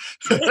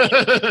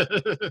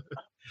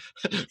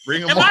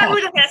 Bring them and all. Maya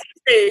Rudolph has to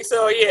speak,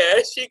 so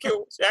yeah,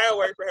 that'll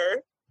work for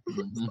her.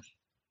 Mm-hmm.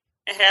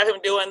 And have him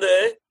doing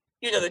the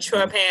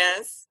Trump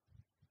hands.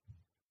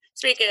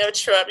 Speaking of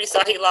Trump, you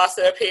saw he lost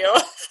the appeal.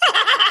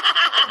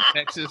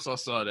 Texas, I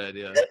saw that,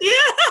 yeah.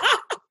 Yeah.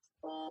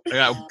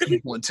 I got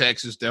people in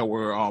Texas that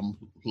were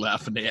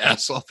laughing their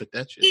ass off at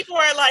that shit. People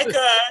are like,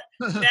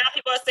 now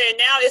people are saying,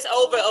 now it's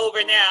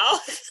over now.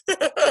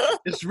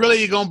 It's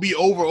really going to be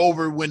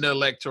over when the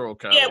electoral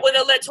comes. Yeah, when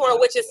the electoral,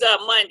 which is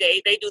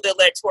Monday. They do the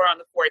electoral on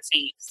the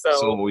 14th.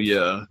 So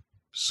yeah,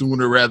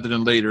 sooner rather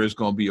than later, it's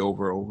going to be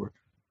over.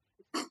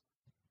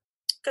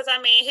 Because, I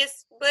mean,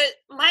 but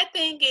my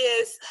thing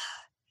is,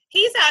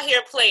 he's out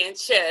here playing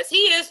chess. He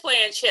is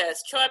playing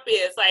chess. Trump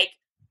is. Like,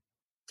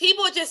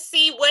 people just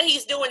see what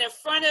he's doing in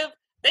front of.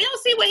 They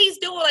don't see what he's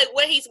doing, like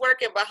what he's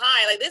working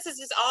behind. Like, this is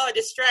just all a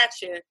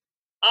distraction.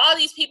 All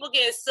these people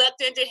getting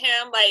sucked into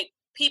him, like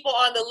people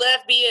on the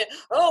left being,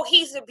 oh,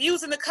 he's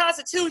abusing the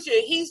Constitution.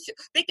 He's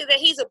thinking that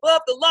he's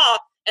above the law.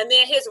 And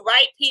then his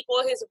right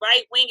people, his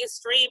right-wing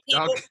extreme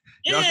people.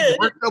 Y'all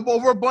worked up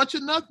over a bunch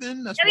of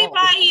nothing. That's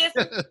everybody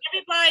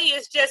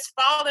is just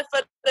falling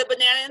for the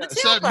banana in the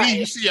tailpipe. Me,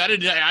 you see, I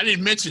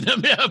didn't mention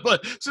him, yeah,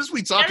 but since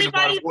we talking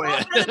about it,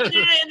 everybody's falling for the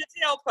banana in the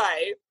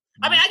tailpipe.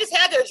 I mean, I just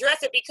had to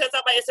address it because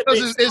it's a big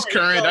story. It's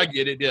current. So I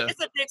get it. Yeah,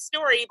 it's a big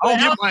story. But I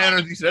don't get my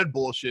energy to that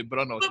bullshit, but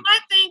I know. But my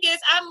thing is,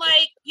 I'm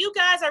like, you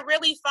guys are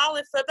really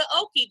falling for the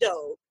okie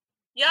doke.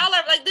 Y'all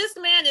are like, this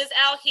man is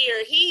out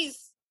here. He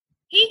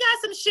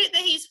got some shit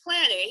that he's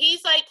planning.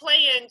 He's like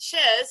playing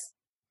chess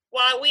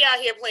while we out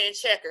here playing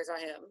checkers on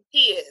him.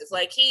 He is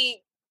like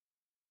we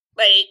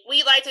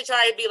like to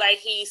try to be like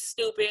he's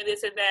stupid,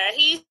 this and that.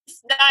 He's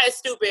not as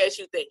stupid as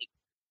you think.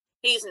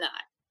 He's not.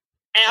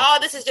 And all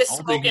this is just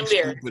smoke and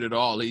mirrors. Stupid at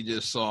all. He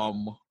just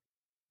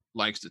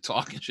likes to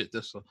talk and shit.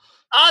 That's all.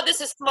 All of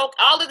this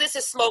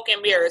is smoke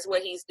and mirrors.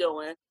 What he's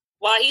doing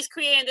while he's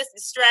creating this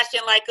distraction,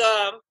 like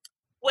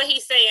what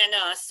he's saying.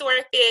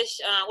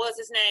 Swordfish. What's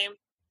his name?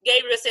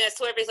 Gabriel saying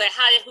Swordfish. Like,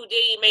 how did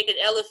Houdini make an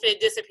elephant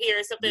disappear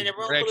or something in the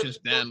room? Direction,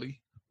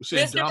 Stanley.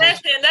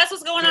 Misdirection. That's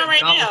what's going on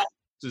right now.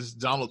 Just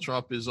Donald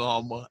Trump is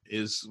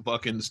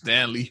fucking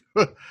Stanley.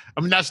 I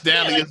mean, not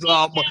Stanley.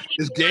 Yeah,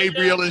 it's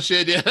Gabriel and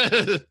shit.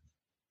 Yeah.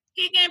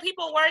 He getting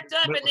people worked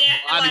up and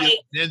then like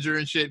ginger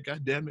and shit.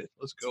 God damn it,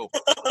 let's go.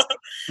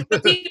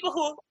 The people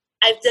who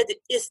I've done it,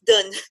 it's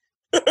done.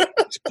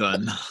 It's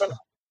done.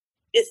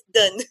 It's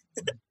done.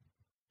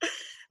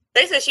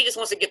 They said she just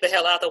wants to get the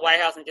hell out of the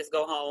White House and just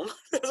go home.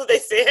 That's what they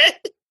said.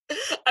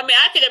 I mean,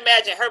 I can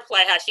imagine her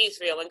play how she's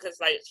feeling because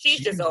like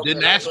she's just over.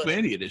 Didn't ask for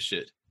any of this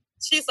shit.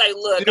 She's like,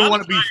 look, she didn't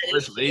want to be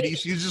first lady.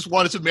 She just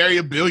wanted to marry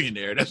a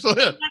billionaire. That's what.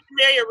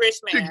 Marry a rich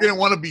man. She didn't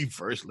want to be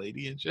first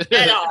lady and shit.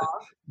 At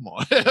all. Come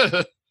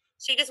on.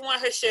 She just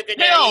wanted her sugar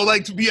daddy. Hell,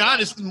 like, to be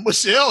honest,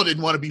 Michelle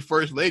didn't want to be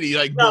first lady.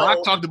 Like, no.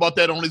 Barack talked about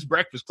that on his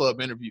Breakfast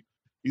Club interview.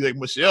 He's like,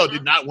 Michelle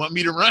did not want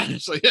me to run.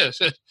 So, yes.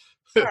 All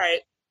right.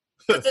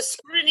 But the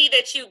scrutiny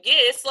that you get,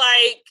 it's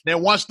like.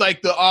 Then once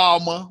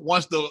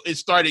it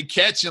started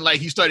catching, like,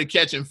 he started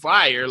catching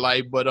fire,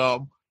 like, but,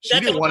 she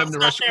didn't want him to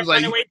run. She was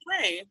like,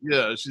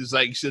 yeah, she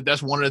said,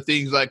 that's one of the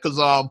things, like, because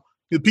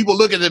people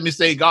look at them and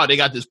say, God, they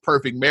got this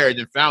perfect marriage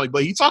and family.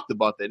 But he talked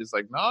about that. It's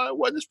like, no, it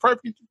wasn't as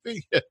perfect as you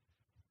think.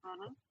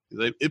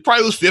 Like, it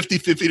probably was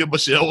 50-50 that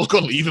Michelle was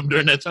going to leave him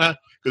during that time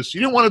because she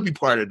didn't want to be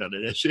part of none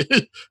of that shit.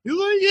 He was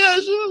like, yeah,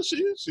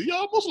 she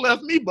almost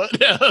left me, but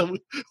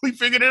we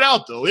figured it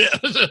out, though. Yeah.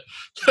 Because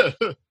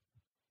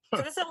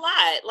it's a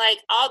lot. Like,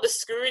 all the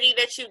scrutiny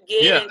that you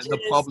get. Yeah, in the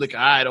public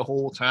eye the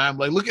whole time.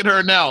 Like, look at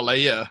her now.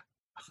 Like, yeah.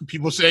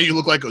 People say you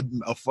look like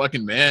a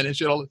fucking man and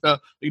shit all the time.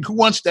 Like, who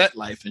wants that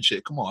life and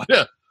shit? Come on.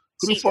 Yeah.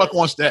 Who the fuck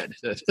wants that?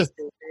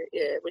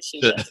 Yeah, but she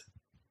does.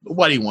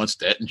 Nobody wants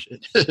that and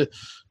shit.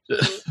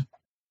 Mm-hmm.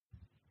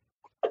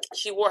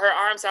 She wore her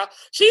arms out.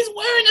 She's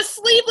wearing a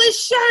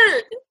sleeveless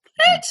shirt.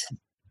 What?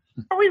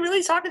 Are we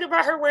really talking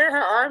about her wearing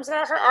her arms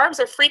out? Her arms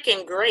are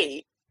freaking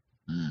great.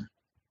 Mm.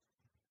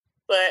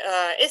 But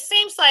it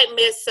seems like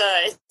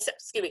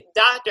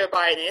Dr.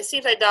 Biden. It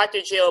seems like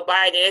Dr. Jill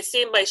Biden. It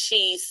seems like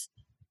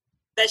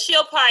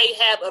she'll probably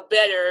have a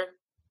better.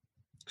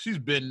 She's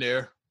been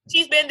there.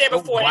 She's been there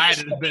before.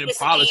 Biden has been in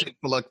politics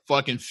for like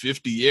fucking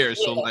 50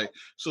 years. Yeah.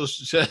 So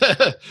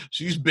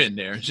she's been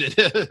there.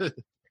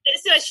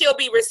 It's like she'll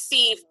be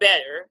received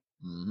better,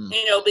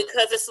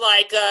 because it's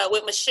like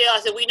with Michelle,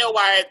 I said, we know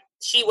why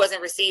she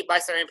wasn't received by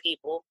certain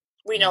people.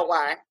 We know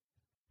why.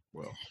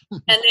 Well,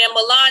 and then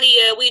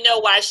Melania, we know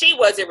why she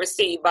wasn't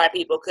received by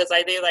people because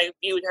they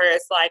viewed her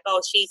as like,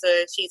 oh, she's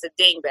a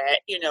dingbat,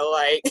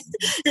 like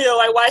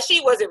why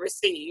she wasn't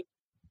received.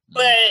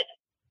 But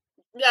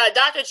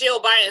Dr. Jill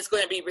Biden is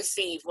going to be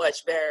received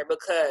much better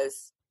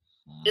because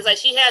it's like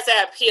she has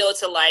that appeal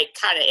to like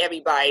kind of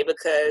everybody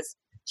because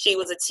she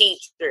was a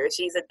teacher,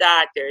 she's a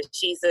doctor,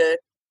 she's a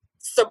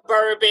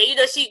suburban,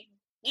 she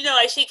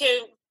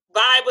can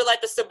vibe with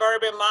like the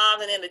suburban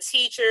moms and then the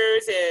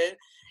teachers and,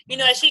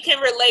 she can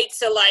relate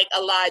to like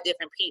a lot of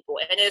different people.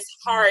 And it's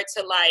hard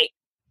to like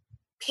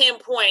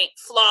pinpoint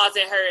flaws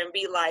in her and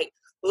be like,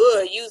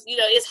 ugh,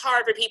 it's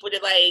hard for people to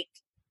like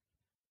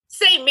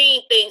say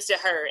mean things to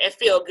her and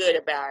feel good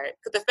about it.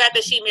 Because the fact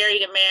that she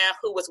married a man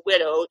who was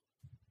widowed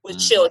with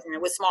children,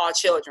 with small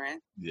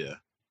children. Yeah.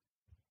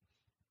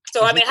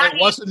 So, I mean,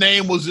 what's the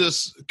name was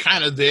just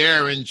kind of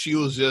there and she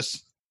was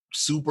just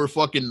super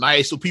fucking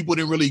nice. So people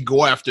didn't really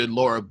go after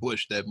Laura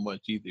Bush that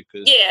much either.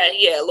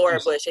 Yeah, Laura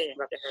Bush. They didn't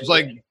go after her. She's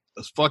like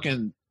a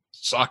fucking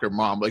soccer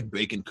mom, like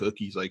baking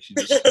cookies. Like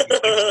she's just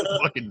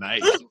fucking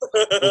nice.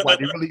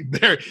 Nobody really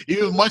there.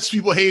 Even much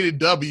people hated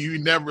W, you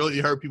never really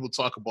heard people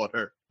talk about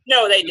her.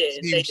 No, they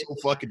did. She was so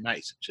fucking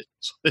nice and shit.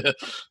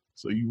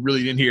 So you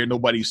really didn't hear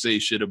nobody say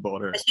shit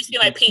about her. She's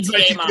like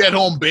PTA mom. She's at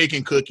home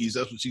baking cookies.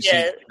 That's what she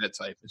said. That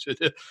type of shit.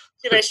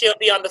 She'll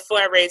be on the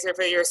fundraiser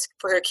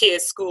for her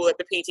kids' school at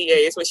the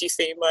PTA. Is what she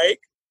seemed like.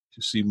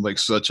 She seemed like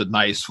such a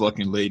nice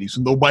fucking lady.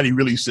 So nobody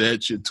really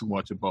said shit too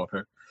much about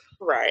her.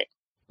 Right.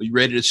 Are you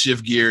ready to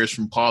shift gears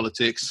from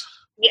politics?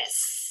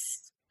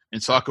 Yes.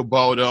 And talk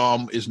about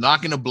is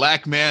knocking a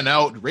black man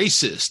out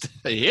racist?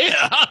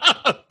 Yeah.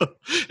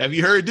 Have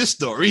you heard this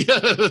story?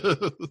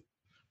 I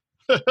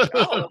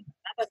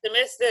must have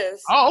missed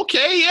this. Oh,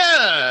 okay,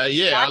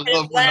 yeah. I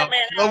love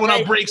when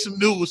I break some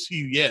news to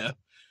you. Yeah,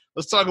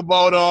 let's talk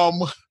about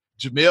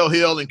Jemele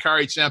Hill and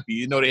Kari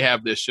Champion. They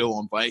have their show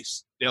on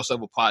Vice. They also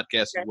have a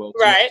podcast as well.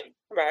 Too. Right.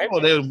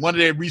 Oh, one of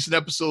their recent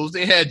episodes,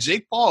 they had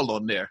Jake Paul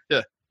on there.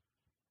 Yeah.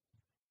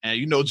 And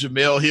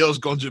Jemele Hill's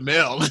gone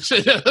Jemele.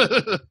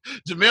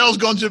 Jamel's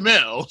gone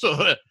Jemele.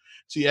 So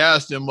she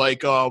asked him,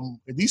 like, in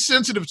these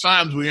sensitive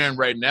times we're in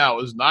right now,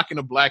 is knocking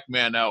a black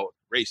man out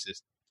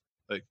racist?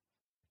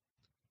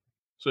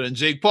 So then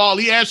Jake Paul,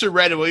 he answered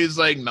right away. He's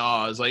like,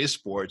 nah, it's like, it's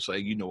sports.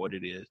 Like, you know what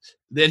it is.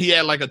 Then he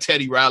had like a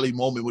Teddy Riley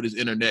moment with his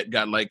internet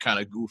got like kind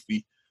of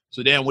goofy.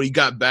 So then when he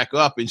got back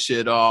up and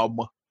shit,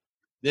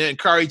 then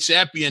Kari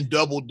Champion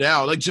doubled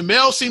down. Like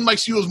Jemele seemed like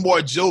she was more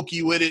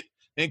jokey with it.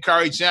 And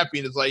Kari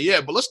Champion is like,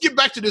 yeah, but let's get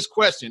back to this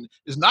question.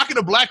 Is knocking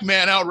a black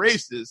man out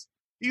racist?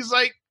 He's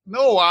like,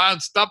 no,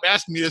 stop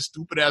asking me this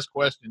stupid ass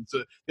question.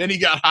 So then he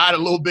got hot a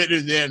little bit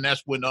and then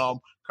that's when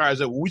Kari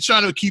said, well, we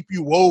trying to keep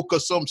you woke or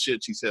some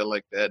shit. She said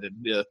like that. And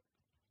yeah.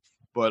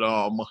 But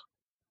I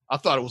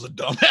thought it was a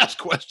dumbass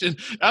question.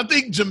 I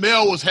think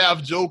Jemele was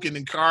half joking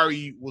and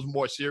Kari was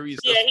more serious.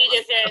 Yeah, he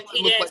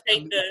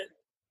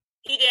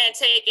didn't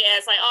take it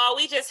as like, oh,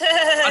 we just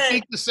I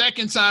think the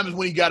second time is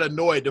when he got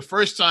annoyed. The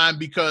first time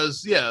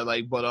because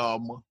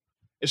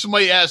if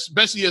somebody asks,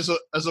 especially as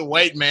a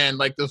white man,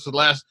 like this the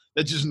last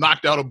that just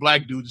knocked out a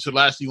black dude, the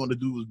last thing you want to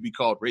do was be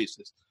called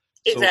racist.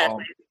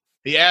 Exactly. So,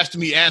 he asked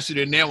me, answered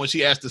it, and then when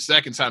she asked the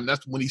second time,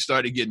 that's when he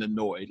started getting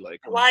annoyed.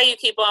 Like, why you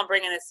keep on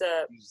bringing this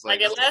up?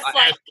 Like unless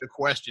I asked the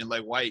question,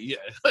 like, why? Yeah.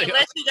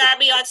 Unless you got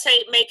me on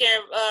tape making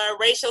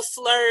racial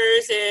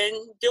slurs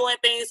and doing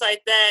things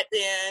like that,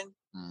 then.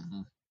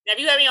 Mm-hmm. Now, if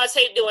you have me on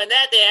tape doing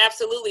that, then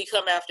absolutely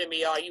come after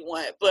me all you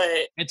want.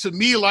 But and to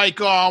me,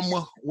 like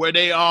where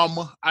they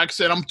like I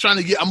said, I'm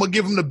gonna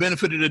give them the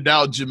benefit of the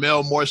doubt,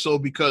 Jemele, more so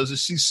because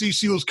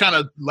she was kind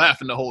of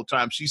laughing the whole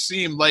time. She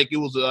seemed like it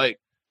was like,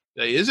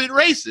 is it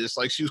racist?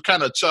 Like she was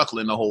kind of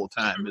chuckling the whole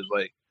time. It's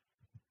like,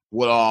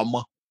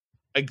 well,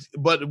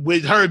 but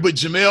with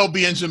Jemele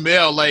being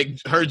Jemele, like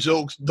her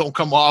jokes don't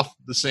come off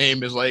the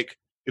same as like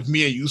if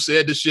me and you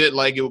said the shit,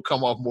 like it would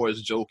come off more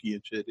as jokey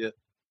and shit. Yeah.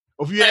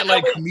 Or if you had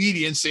like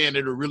comedians saying it,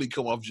 it'll really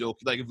come off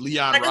joking. Like if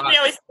Leon Rock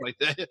like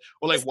that,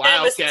 or like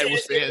Wildcat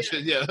was saying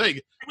shit. Yeah,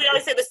 like we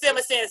always say the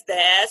Cinema Sins,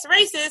 that's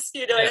racist.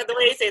 You know, the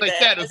way they say like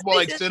that. It's more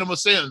like Cinema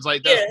Sins.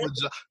 Like that's what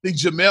I think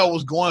Jamel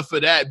was going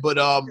for that, but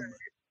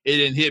it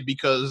didn't hit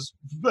because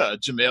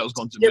Jamel's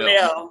going to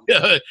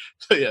Jamel.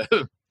 Yeah.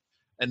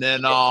 And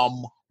then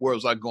where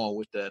was I going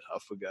with that? I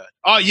forgot.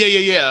 Oh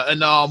yeah.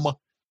 And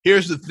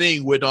here's the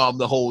thing with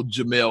the whole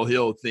Jemele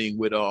Hill thing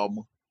with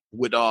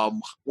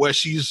where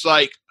she's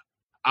like,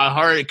 I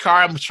heard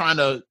Kari, I'm trying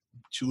to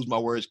choose my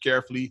words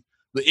carefully.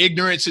 The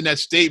ignorance in that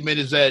statement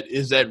is that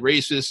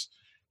racist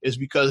is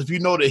because if you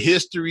know the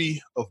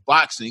history of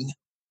boxing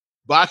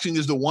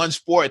is the one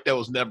sport that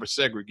was never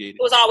segregated.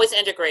 It was always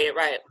integrated,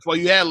 right? Well,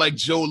 you had like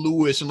Joe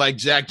Louis and like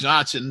Jack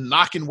Johnson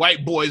knocking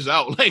white boys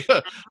out like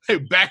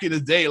back in the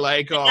day.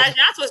 Like Jack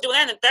Johnson was doing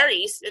that in the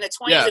 30s, in the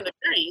 20s and the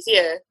 30s,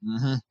 yeah.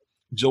 Mm-hmm.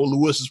 Joe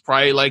Louis is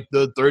probably like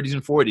the 30s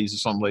and 40s or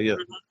something like that.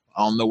 Mm-hmm.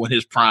 I don't know when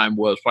his prime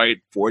was,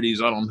 probably 40s.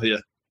 I don't know. Yeah.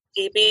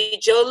 He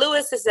beat Joe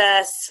Louis's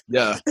ass.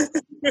 Yeah.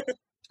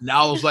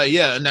 Now I was like,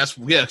 and that's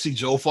see,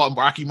 Joe fought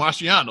Rocky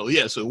Marciano.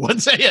 Yeah, so one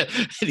day,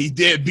 and he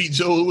did beat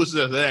Joe Louis.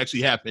 That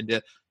actually happened. Yeah.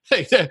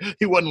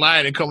 He wasn't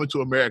lying and coming to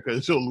America.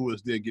 Joe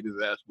Louis did get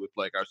his ass whipped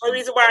like our. The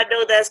reason why I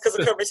know that's because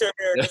of Coming to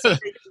America.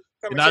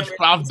 And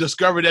I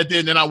discovered that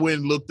then I went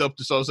and looked up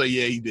the song. Say,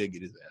 he did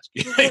get his ass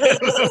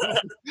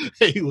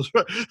kicked. He was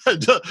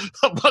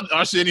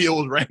Arsenio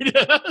was right.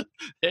 I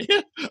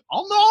don't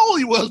know how old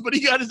he was, but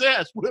he got his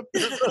ass whipped.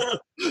 Joe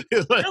Louis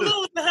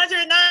was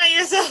 109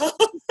 years old.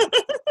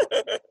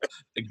 I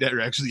think that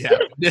actually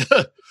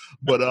happened.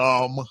 But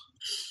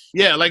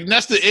like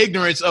that's the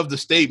ignorance of the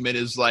statement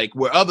is like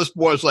where other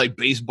sports like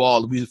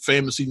baseball, we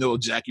famously know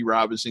Jackie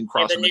Robinson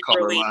crossing the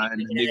color line,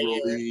 the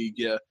Negro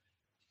League,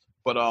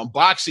 But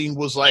boxing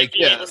was like,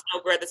 there was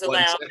no brothers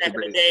allowed back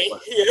in the day.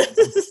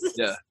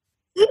 Yeah.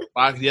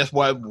 That's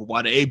why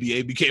the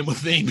ABA became a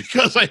thing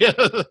because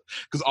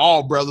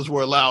all brothers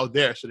were allowed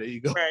there. So there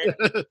you go. Right.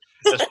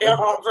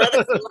 All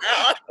brothers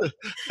allowed.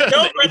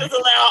 No brothers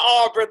allowed.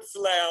 All brothers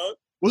allowed.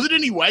 Was it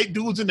any white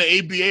dudes in the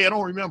ABA? I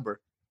don't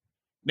remember.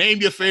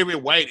 Name your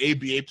favorite white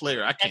ABA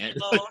player. I can't.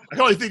 I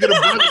can only think of the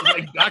brothers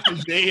like Dr.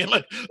 J and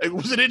like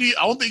was it any?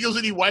 I don't think it was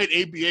any white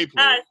ABA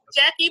player.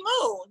 Jackie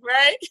Moon,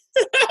 right?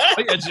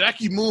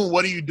 Jackie Moon.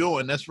 What are you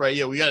doing? That's right.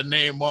 Yeah, we got to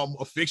name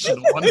a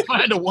fictional one.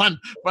 Find a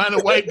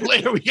white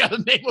player. We got to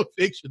name a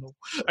fictional.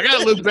 I got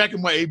to look back at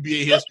my ABA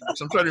history.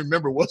 So I'm trying to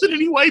remember. Was it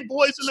any white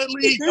boys in that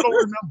league? I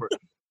don't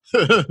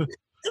remember.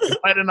 It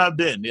might have not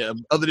been. Yeah,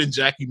 other than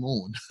Jackie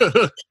Moon.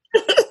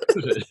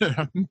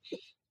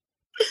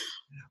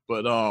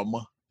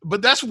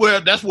 But that's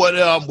what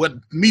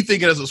me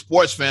thinking as a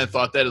sports fan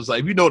thought that is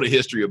like, you know the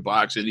history of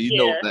boxing, you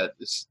know that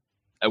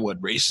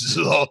wasn't racist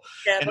at all.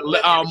 Yeah,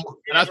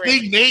 and I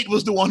think Nate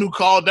was the one who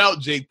called out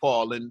Jake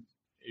Paul. And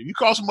if you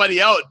call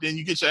somebody out, then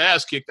you get your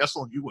ass kicked. That's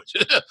on you.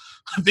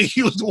 I think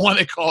he was the one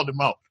that called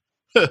him out,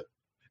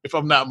 if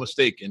I'm not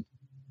mistaken.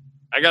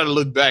 I got to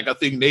look back. I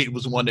think Nate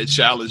was the one that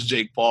challenged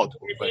Jake Paul.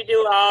 If you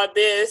do all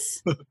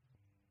this.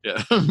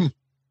 Yeah.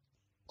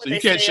 So you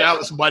can't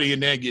challenge somebody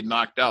and then get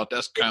knocked out.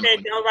 That's kind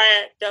of don't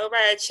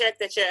write a check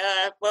that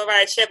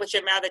write a check with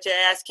your mouth that your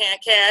ass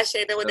can't cash.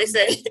 Ain't that what they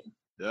say?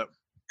 Yep.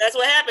 That's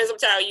what happens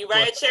sometimes. You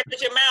write a check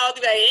with your mouth,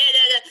 you like,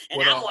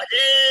 and I'm like,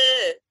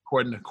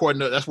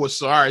 according to that's what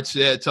Sarge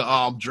said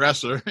to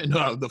Dresser in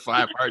the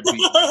 5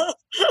 Heartbeats.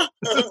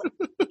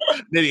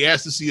 Then he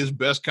asked to see his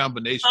best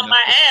combination on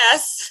my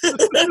ass.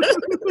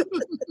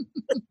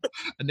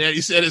 And then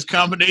he said his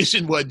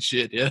combination wasn't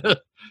shit. Yeah.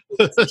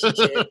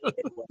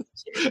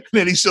 And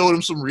then he showed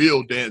him some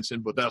real dancing,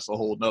 but that's a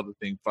whole nother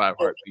thing. 5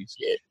 Heartbeats.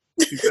 He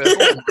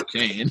said,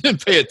 "Okay,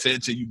 pay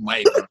attention. You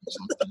might learn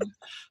something."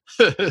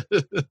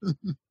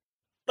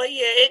 But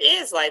it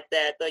is like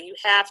that, though. You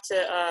have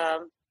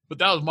to. But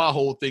that was my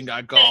whole thing.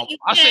 I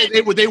said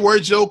they were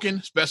joking,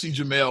 especially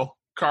Jemele.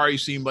 Kari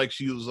seemed like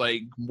she was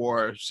like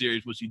more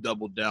serious, but she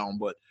doubled down.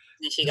 But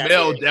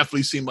Jemele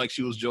definitely seemed like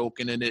she was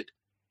joking in it.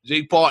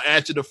 Jake Paul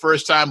answered the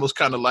first time was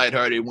kind of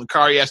lighthearted. When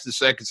Kari asked the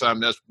second time,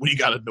 that's when he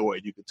got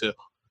annoyed. You could tell,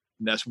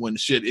 and that's when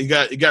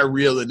it got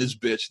real in this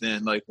bitch.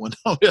 Then, like when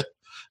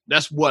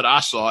that's what I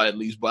saw at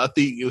least. But I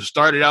think it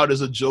started out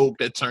as a joke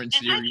that turned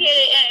serious. I get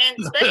it, and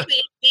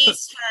especially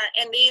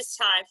in these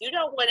times, you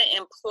don't want to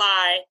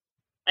imply.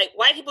 Like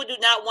white people do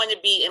not want to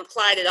be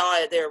implied at all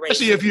that they're racist.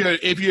 Especially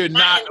if you're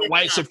not a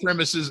white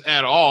supremacist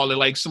at all, and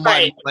like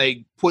somebody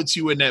like puts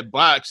you in that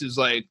box is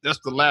like that's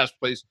the last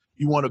place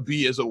you want to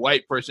be as a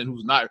white person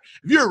who's not.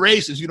 If you're a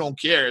racist, you don't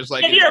care. It's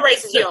like if you're a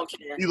racist, you don't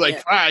care. You're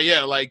like,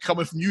 like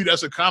coming from you,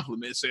 that's a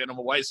compliment. Saying I'm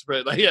a white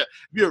supremacist, like if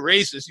you're a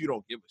racist, you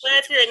don't give a shit.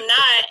 But if you're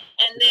not,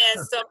 and then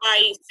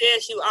somebody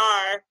says you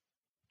are,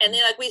 and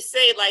then like we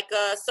say, like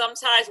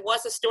sometimes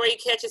once a story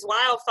catches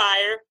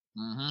wildfire.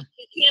 Mm-hmm.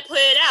 He can't put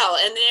it out,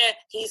 and then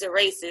he's a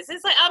racist.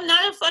 It's like I'm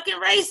not a fucking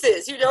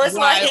racist, you know. It's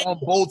like on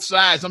both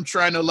sides. I'm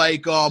trying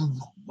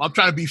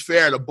to be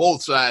fair to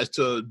both sides,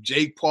 to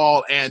Jake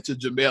Paul and to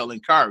Jemele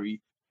and Kari.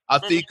 I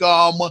think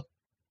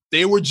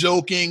they were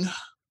joking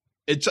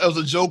it was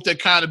a joke that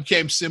kind of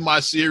became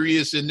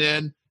semi-serious, and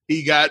then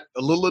he got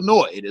a little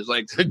annoyed. It's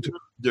like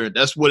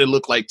that's what it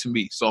looked like to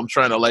me. So I'm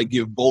trying to like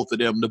give both of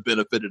them the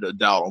benefit of the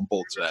doubt on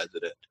both sides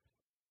of that.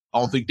 I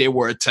don't think they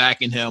were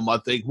attacking him. I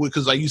think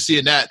because like you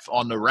seeing that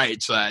on the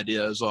right side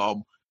is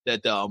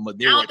that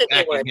they were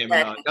attacking him.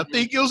 I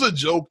think it was a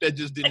joke that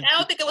just didn't. I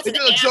don't think it was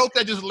a joke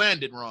that just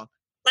landed wrong.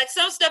 Like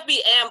some stuff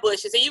be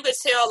ambushes, and you could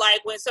tell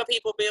like when some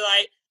people be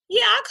like,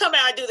 "Yeah, I'll come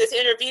out and do this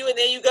interview," and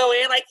then you go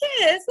in like,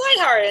 "Yeah, it's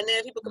lighthearted," and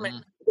then people come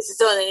in, "This is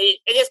something,"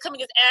 and just come and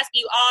just ask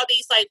you all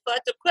these like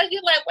fucked up questions.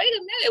 You're like, "Wait a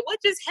minute,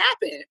 what just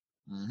happened?"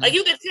 Like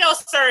you can tell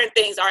certain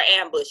things are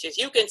ambushes.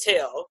 You can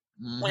tell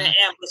when an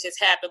ambush has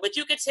happened, but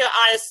you can tell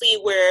honestly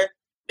where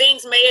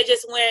things may have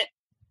just went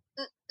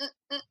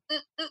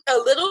a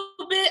little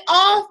bit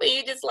off, and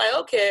you're just like,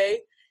 okay,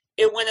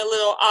 it went a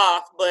little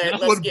off. But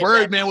that's what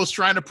Birdman was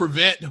trying to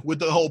prevent with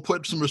the whole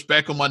put some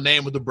respect on my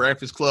name with the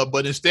Breakfast Club,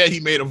 but instead he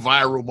made a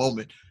viral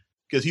moment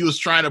because he was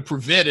trying to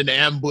prevent an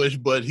ambush,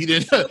 but he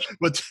didn't.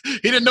 But he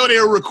didn't know they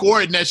were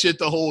recording that shit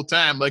the whole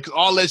time. Like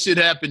all that shit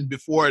happened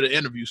before the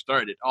interview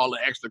started, all the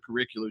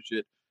extracurricular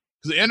shit.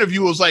 Because the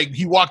interview was like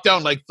he walked out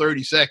in like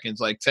 30 seconds.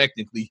 Like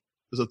technically, it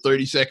was a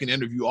 30-second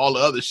interview. All the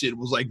other shit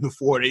was like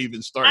before they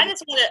even started. I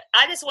just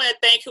want to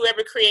thank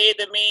whoever created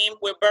the meme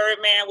with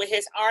Birdman with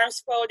his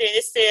arms folded.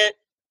 It said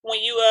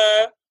when you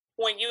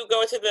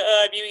go to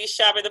the beauty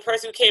shop and the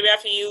person who came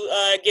after you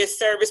gets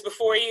service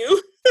before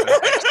you.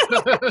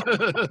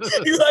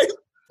 You like.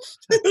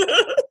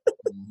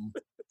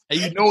 And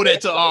you know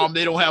that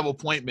they don't have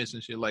appointments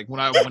and shit. Like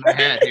when I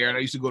had hair and I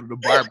used to go to the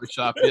barber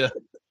shop. Yeah.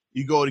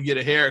 You go to get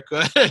a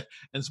haircut,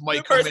 and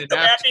somebody come in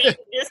after you.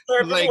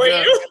 Like,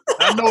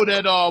 I know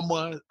that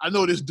I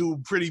know this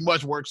dude pretty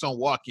much works on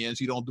walk-ins.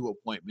 He don't do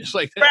appointments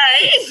like that.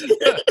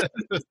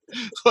 Right.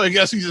 So I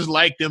guess he just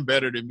liked them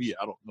better than me.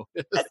 I don't know.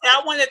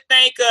 I want to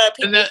thank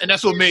people. And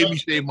that's what made me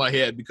shave my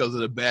head because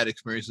of the bad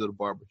experiences of the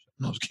barber shop.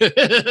 No, I was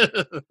kidding.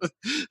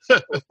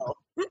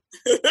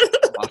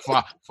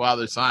 My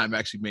Father Time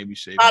actually made me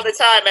shave. Father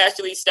Time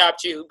actually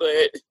stopped you,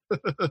 but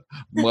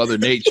Mother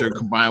Nature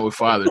combined with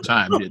Father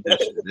Time did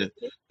that shit.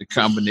 The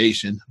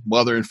combination,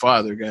 mother and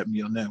father, got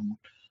me on that one.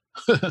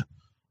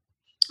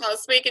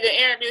 Speaking of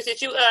interviews,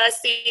 did you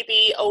see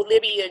the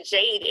Olivia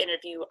Jade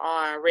interview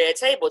on Red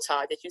Table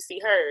Talk? Did you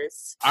see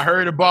hers? I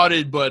heard about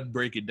it, but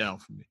break it down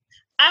for me.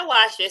 I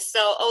watched it.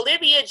 So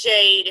Olivia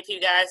Jade, if you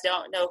guys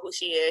don't know who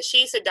she is,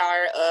 she's the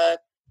daughter of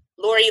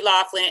Lori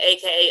Loughlin,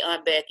 a.k.a.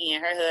 Aunt Becky,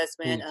 and her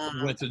husband.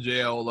 Who went to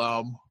jail.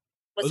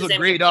 It was a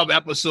great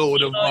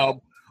episode of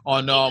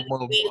on a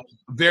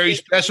very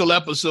special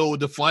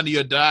episode, The Funny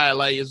or Die.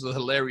 Like, it's a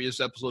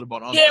hilarious episode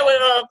about with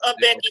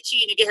Becky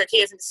cheating to get her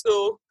kids into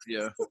school.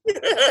 Yeah.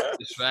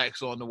 It's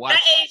facts on the watch.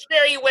 That aged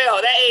very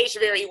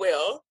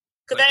well.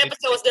 Because that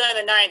episode was done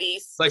in the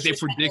 90s. Like they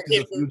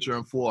predicted the future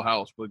in Full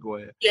House, but go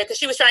ahead. Yeah, because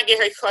she was trying to get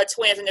her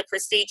twins in the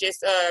prestigious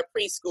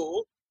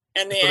preschool.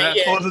 And then,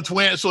 so the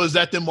twins. So is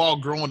that them all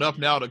growing up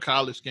now? The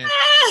college camp.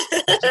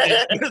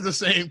 It's the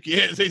same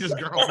kids. They just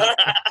grown up.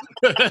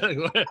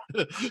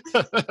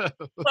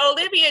 Well,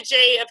 Olivia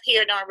Jade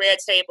appeared on Red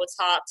Table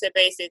Talk to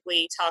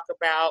basically talk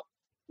about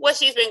what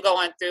she's been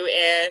going through,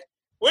 and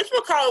which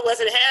McCall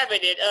wasn't having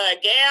it.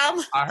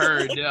 Gam. I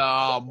heard.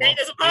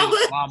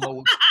 Mama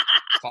was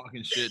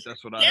talking shit.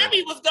 That's what I heard.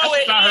 Gabby was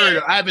going. I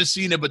heard. I haven't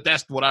seen it, but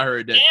that's what I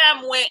heard. That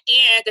Gam went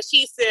in because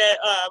she said,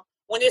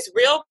 when it's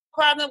real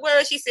problem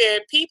where she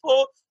said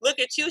people look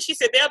at you, she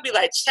said they'll be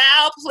like,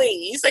 child,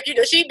 please. Like,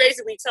 she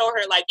basically told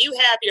her like, you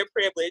have your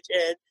privilege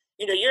and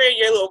you're in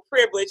your little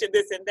privilege and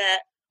this and that.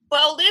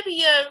 But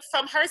Olivia,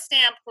 from her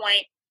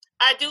standpoint,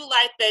 I do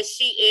like that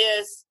she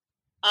is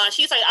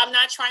she's like, I'm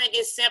not trying to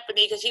get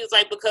sympathy, because she was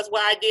like, because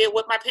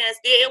what my parents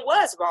did, it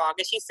was wrong.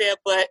 And she said,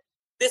 but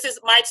this is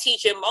my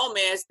teaching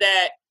moments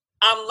that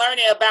I'm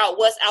learning about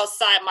what's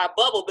outside my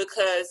bubble,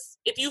 because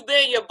if you've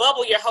been in your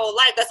bubble your whole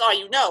life, that's all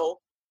you know.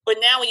 But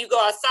now when you go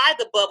outside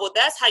the bubble,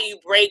 that's how you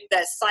break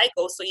that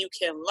cycle so you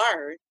can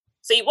learn.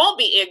 So you won't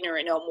be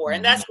ignorant no more.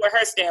 And that's where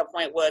her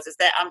standpoint was, is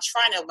that I'm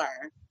trying to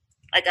learn.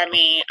 Like, I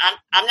mean,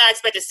 I'm not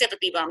expecting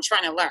sympathy, but I'm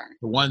trying to learn.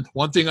 The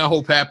one thing I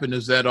hope happened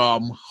is that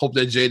hope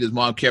that Jada's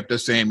mom kept that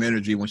same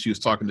energy when she was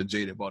talking to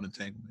Jada about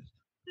entanglements.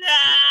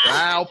 Nah.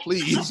 Wow,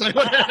 please.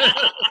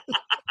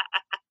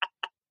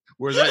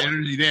 Where's that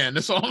energy then?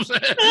 That's all I'm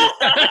saying.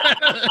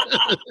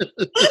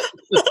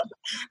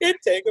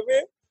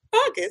 Entanglement.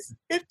 August.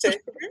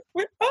 Entanglement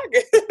with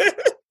August.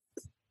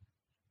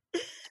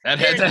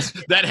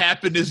 That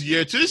happened this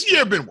year too. This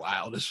year been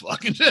wild as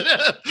fucking shit.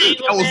 That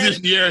was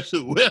this year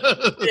too.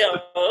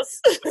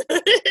 Yes.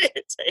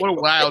 What a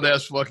wild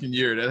ass fucking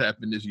year that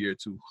happened this year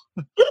too.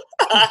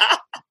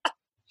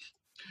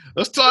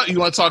 Let's talk. You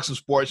want to talk some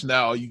sports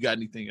now? Or you got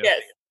anything else?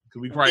 Yes.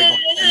 We probably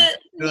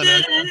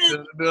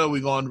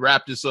we're going to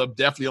wrap this up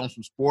definitely on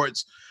some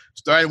sports,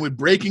 starting with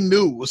breaking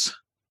news.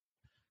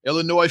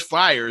 Illinois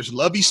fires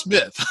Lovie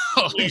Smith.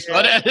 You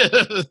saw that?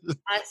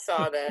 I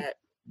saw that.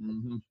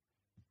 Mm-hmm.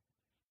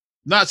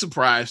 Not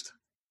surprised.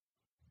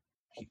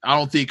 I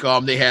don't think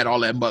they had all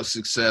that much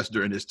success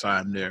during this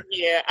time there.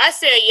 Yeah, I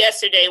said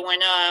yesterday when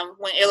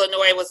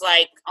Illinois was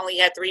like only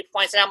had 3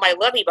 points, and I'm like,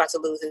 Lovey about to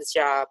lose his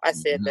job. I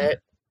said that.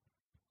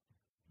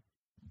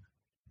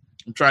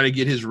 I'm trying to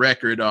get his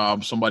record.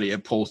 Somebody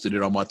had posted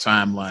it on my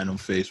timeline on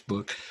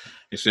Facebook.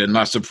 They said,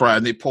 not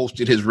surprised. They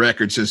posted his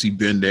record since he'd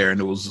been there, and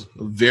it was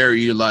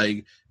very,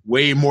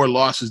 way more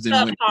losses than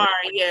wins.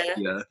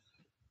 Yeah.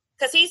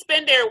 Because he's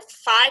been there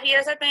 5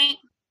 years, I think.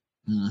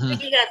 Mm-hmm. I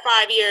think he had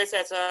 5 years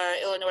as an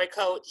Illinois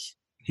coach.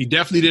 He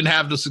definitely didn't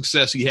have the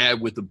success he had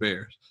with the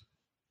Bears.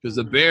 Because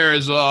the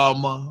Bears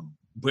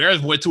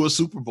went to a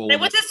Super Bowl. They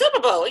went to the Super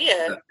Bowl,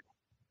 yeah.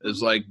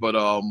 It's but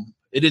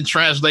it didn't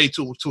translate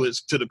to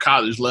the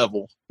college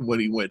level when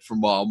he went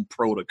from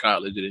pro to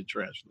college. It didn't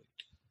translate.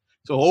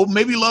 So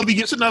maybe Lovey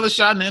gets another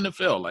shot in the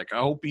NFL. I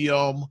hope he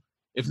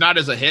if not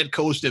as a head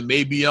coach, then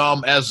maybe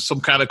as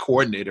some kind of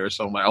coordinator or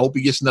something. I hope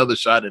he gets another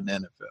shot in the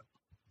NFL.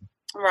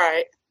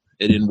 Right.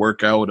 It didn't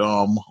work out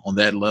on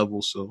that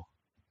level, so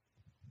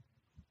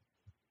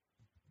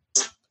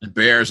the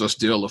Bears are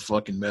still a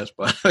fucking mess.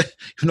 But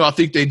I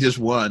think they just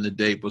won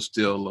today, but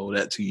still,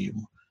 that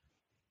team.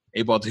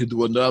 They about to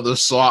do another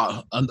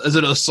soft. Is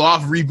it a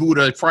soft reboot?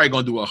 Or they're probably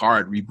gonna do a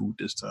hard reboot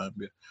this time.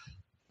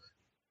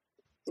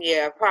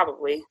 Yeah,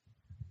 probably.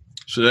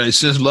 So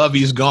since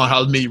Lovey's gone,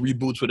 how many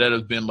reboots would that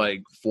have been?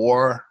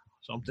 4 or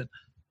something?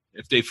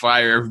 If they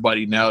fire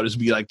everybody now, this would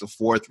be the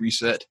 4th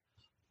reset.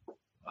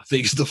 I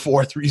think it's the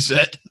 4th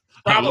reset.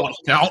 I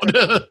lost count.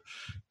 Because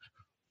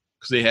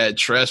they had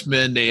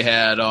Trestman, they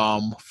had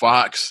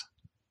Fox,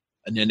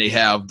 and then they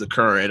have the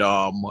current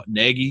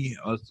Nagy.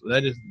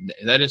 That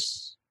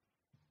is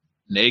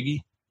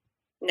Nagy?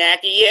 Nagy,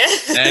 yeah.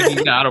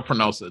 Nagy, I don't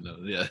pronounce it. No.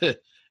 Yeah.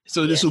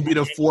 So this will be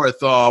the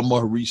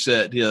 4th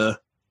reset. Yeah.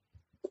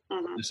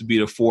 Mm-hmm. This will be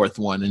the 4th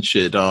one and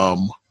shit.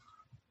 But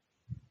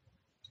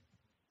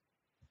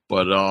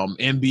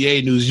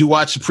NBA news. You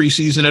watch the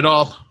preseason at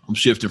all? I'm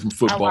shifting from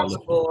football.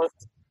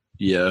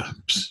 Yeah.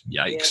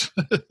 Yikes.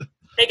 Yeah.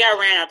 They got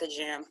ran out the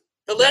gym.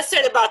 The less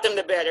said about them,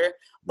 the better.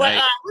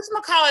 But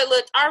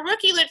our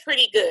rookie looked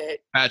pretty good.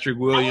 Patrick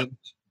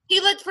Williams. He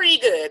looked pretty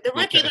good. The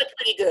rookie looked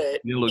pretty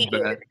good. He looked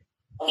bad.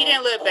 He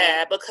didn't look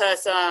bad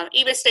because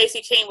even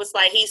Stacey King was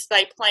he's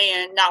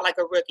playing not like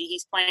a rookie.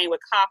 He's playing with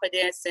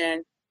confidence,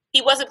 and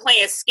he wasn't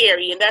playing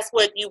scary. And that's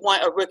what you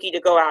want a rookie to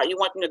go out. You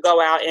want them to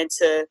go out and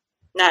to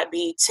not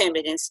be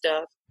timid and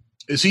stuff.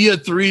 Is he a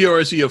 3 or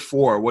is he a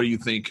 4? What do you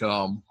think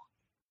for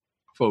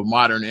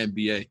modern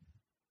NBA?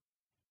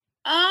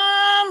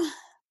 I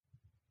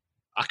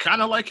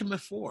kind of like him at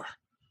 4.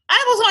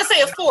 I was going to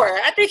say a 4.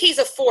 I think he's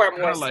a 4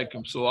 more. I like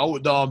him, so I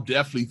would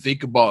definitely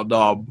think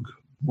about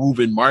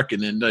moving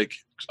marketing.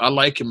 I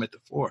like him at the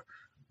 4.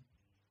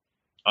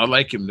 I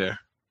like him there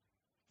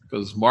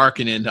because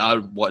marketing.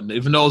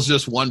 Even though it's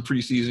just one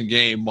preseason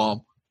game, I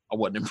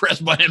wasn't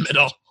impressed by him at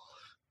all.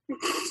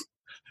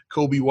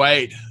 Kobe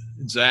White,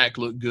 Zach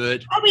looked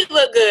good. Kobe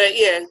looked good,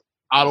 yeah.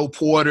 Otto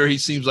Porter, he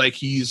seems like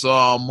he's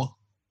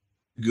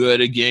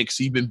good again because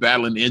he's been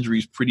battling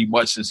injuries pretty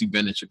much since he's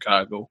been in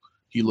Chicago.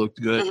 He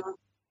looked good. Mm-hmm.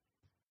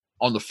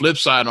 On the flip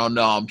side,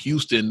 on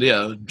Houston,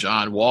 there,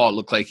 John Wall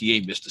looked like he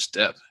ain't missed a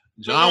step.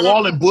 John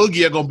Wall and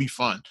Boogie are gonna be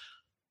fun.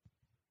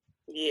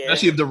 Yeah,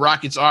 especially if the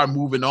Rockets are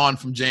moving on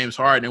from James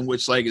Harden,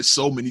 which it's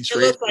so many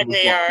trades. It looks like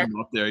they are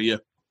up there, yeah.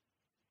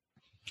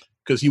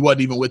 Because he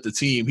wasn't even with the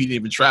team. He didn't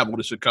even travel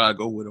to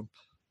Chicago with him.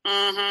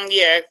 Mm-hmm.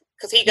 Yeah,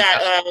 because he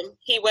got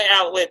he went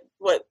out with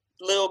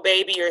Lil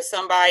Baby or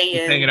somebody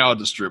and hanging out at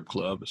the strip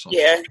club or something.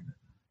 Yeah.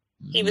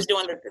 Mm-hmm. He was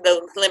doing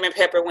the lemon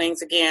pepper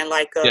wings again,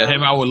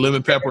 him out with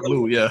lemon pepper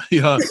Lou. Yeah, he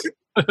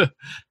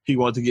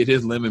wanted to get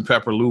his lemon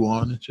pepper Lou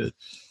on and shit.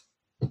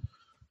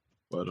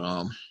 But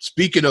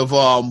speaking of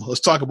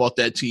let's talk about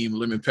that team,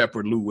 Lemon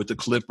Pepper Lou with the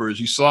Clippers.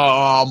 You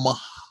saw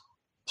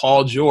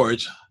Paul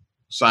George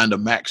signed a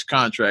max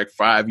contract,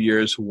 5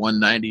 years,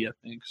 $190, I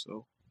think.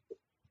 So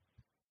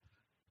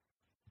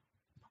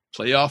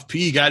Playoff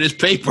P got his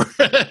paper.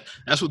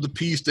 That's what the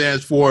P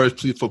stands for. Is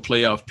for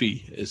Playoff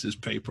P. Is his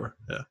paper.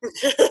 Yeah.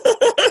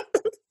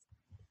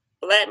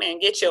 Black man,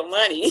 get your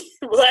money.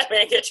 Black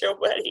man, get your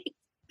money.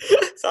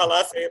 That's all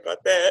I say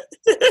about that.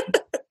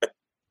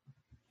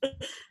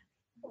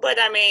 But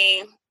I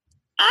mean,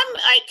 I'm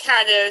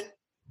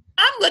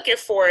looking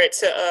forward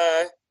to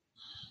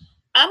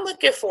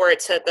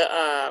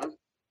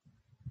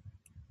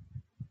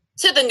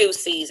the new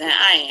season.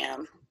 I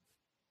am.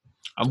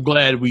 I'm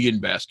glad we getting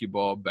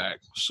basketball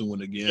back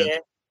soon again. Yeah.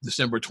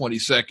 December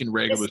 22nd,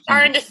 regular. It's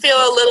starting to feel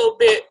a little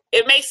bit.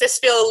 It makes us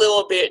feel a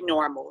little bit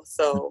normal.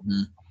 So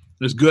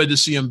it's good to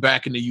see him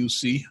back in the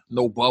UC.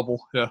 No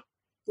bubble. Yeah.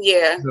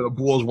 Yeah. The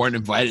Bulls weren't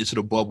invited to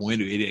the bubble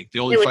anyway. They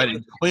only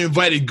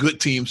invited good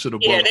teams to the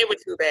bubble. Yeah, they were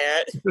too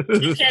bad.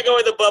 You can't go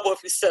in the bubble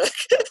if you suck.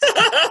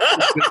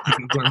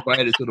 You were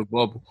invited to the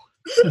bubble.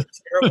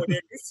 Terrible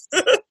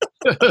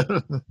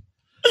niggas.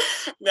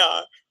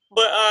 No,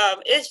 but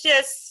it's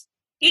just,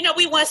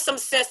 we want some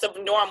sense of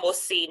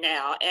normalcy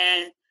now.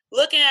 And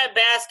looking at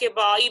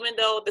basketball, even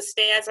though the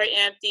stands are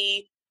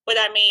empty, But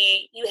I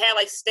mean, you had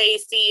like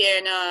Stacey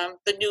and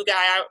the new guy.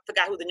 I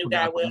forgot who the new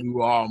guy was.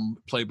 New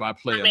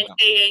play-by-play. I mean,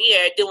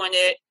 doing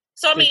it.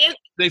 So I mean,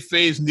 they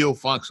phased Neil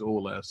Funk's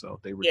old ass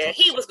out. They retired. Yeah,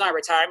 he was going to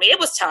retire. I mean, it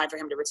was time for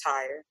him to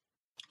retire.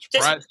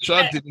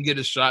 Chuck didn't get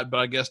his shot, but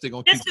I guess they're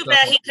gonna. It's too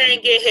bad he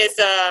couldn't get his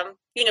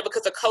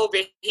because of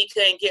COVID, he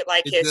couldn't get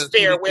like his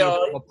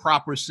farewell, a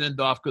proper send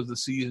off because the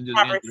season just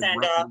proper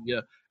send off.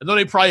 Yeah, I know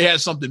they probably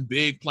had something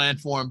big planned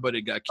for him, but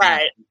it got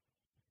canceled.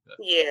 Right.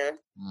 Yeah.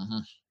 Mm-hmm.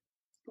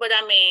 But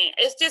I mean,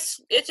 it's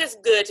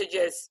just good to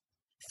just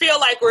feel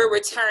like we're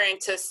returning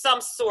to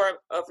some sort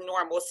of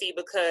normalcy,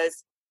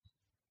 because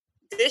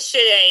this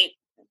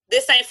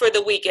ain't for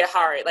the weak at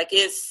heart. Like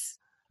it's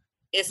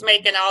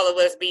making all of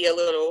us be a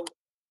little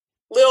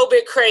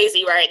bit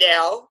crazy right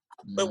now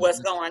with what's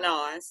going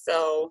on.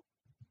 So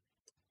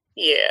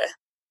yeah.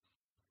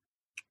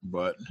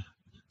 But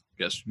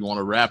guess you want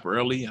to wrap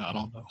early? I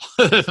don't know.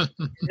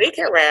 We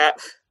can wrap.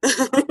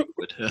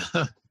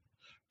 But,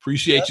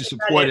 appreciate you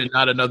supporting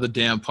Not Another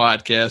Damn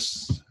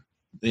Podcast.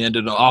 They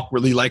ended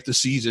awkwardly like the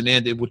season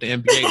ended with the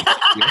NBA.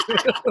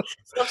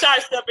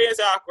 Sometimes stuff is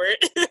awkward.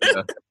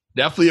 Yeah.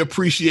 Definitely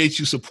appreciate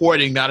you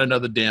supporting Not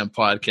Another Damn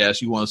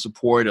Podcast. You want to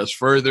support us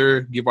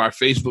further, give our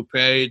Facebook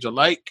page a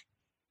like.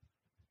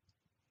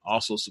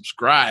 Also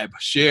subscribe,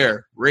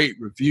 share, rate,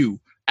 review.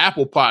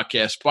 Apple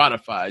Podcast,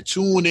 Spotify,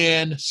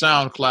 TuneIn,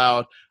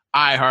 SoundCloud,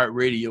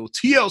 iHeartRadio,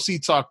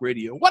 TLC Talk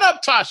Radio. What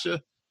up,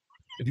 Tasha?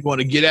 If you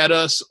want to get at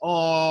us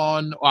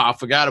I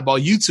forgot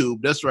about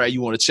YouTube. That's right.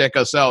 You want to check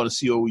us out and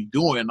see what we're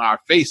doing, our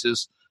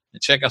faces,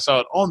 and check us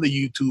out on the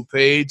YouTube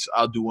page.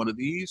 I'll do one of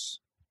these.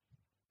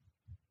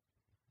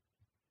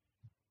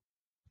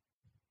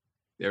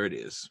 There it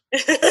is.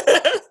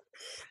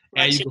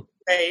 And you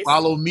can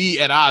follow me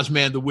at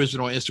Ozman the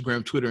Wizard on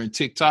Instagram, Twitter, and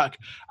TikTok.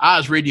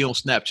 Oz Radio on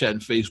Snapchat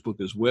and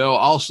Facebook as well.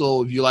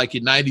 Also, if you like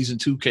your 90s and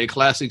 2K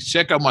classics,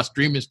 check out my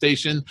streaming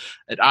station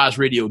at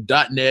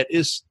ozradio.net.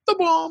 It's the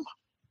bomb.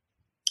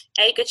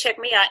 And you can check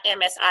me out,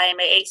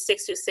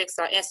 MSIMA8626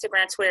 on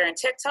Instagram, Twitter, and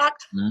TikTok.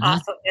 Mm-hmm.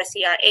 Also,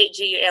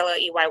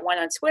 SER8GLLEY1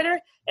 on Twitter,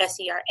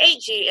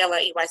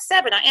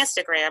 SER8GLLEY7 on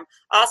Instagram.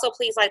 Also,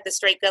 please like the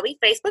Straight Gully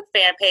Facebook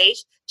fan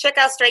page. Check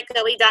out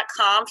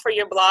straightgully.com for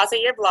your blogs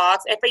and your vlogs.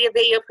 And for your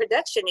video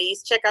production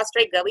needs, check out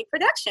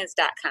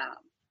straightgullyproductions.com.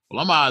 Well,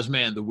 I'm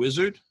Ozman the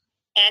Wizard.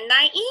 And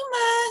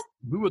Naima.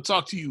 We will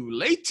talk to you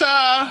later.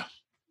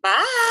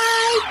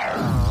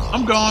 Bye.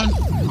 I'm gone.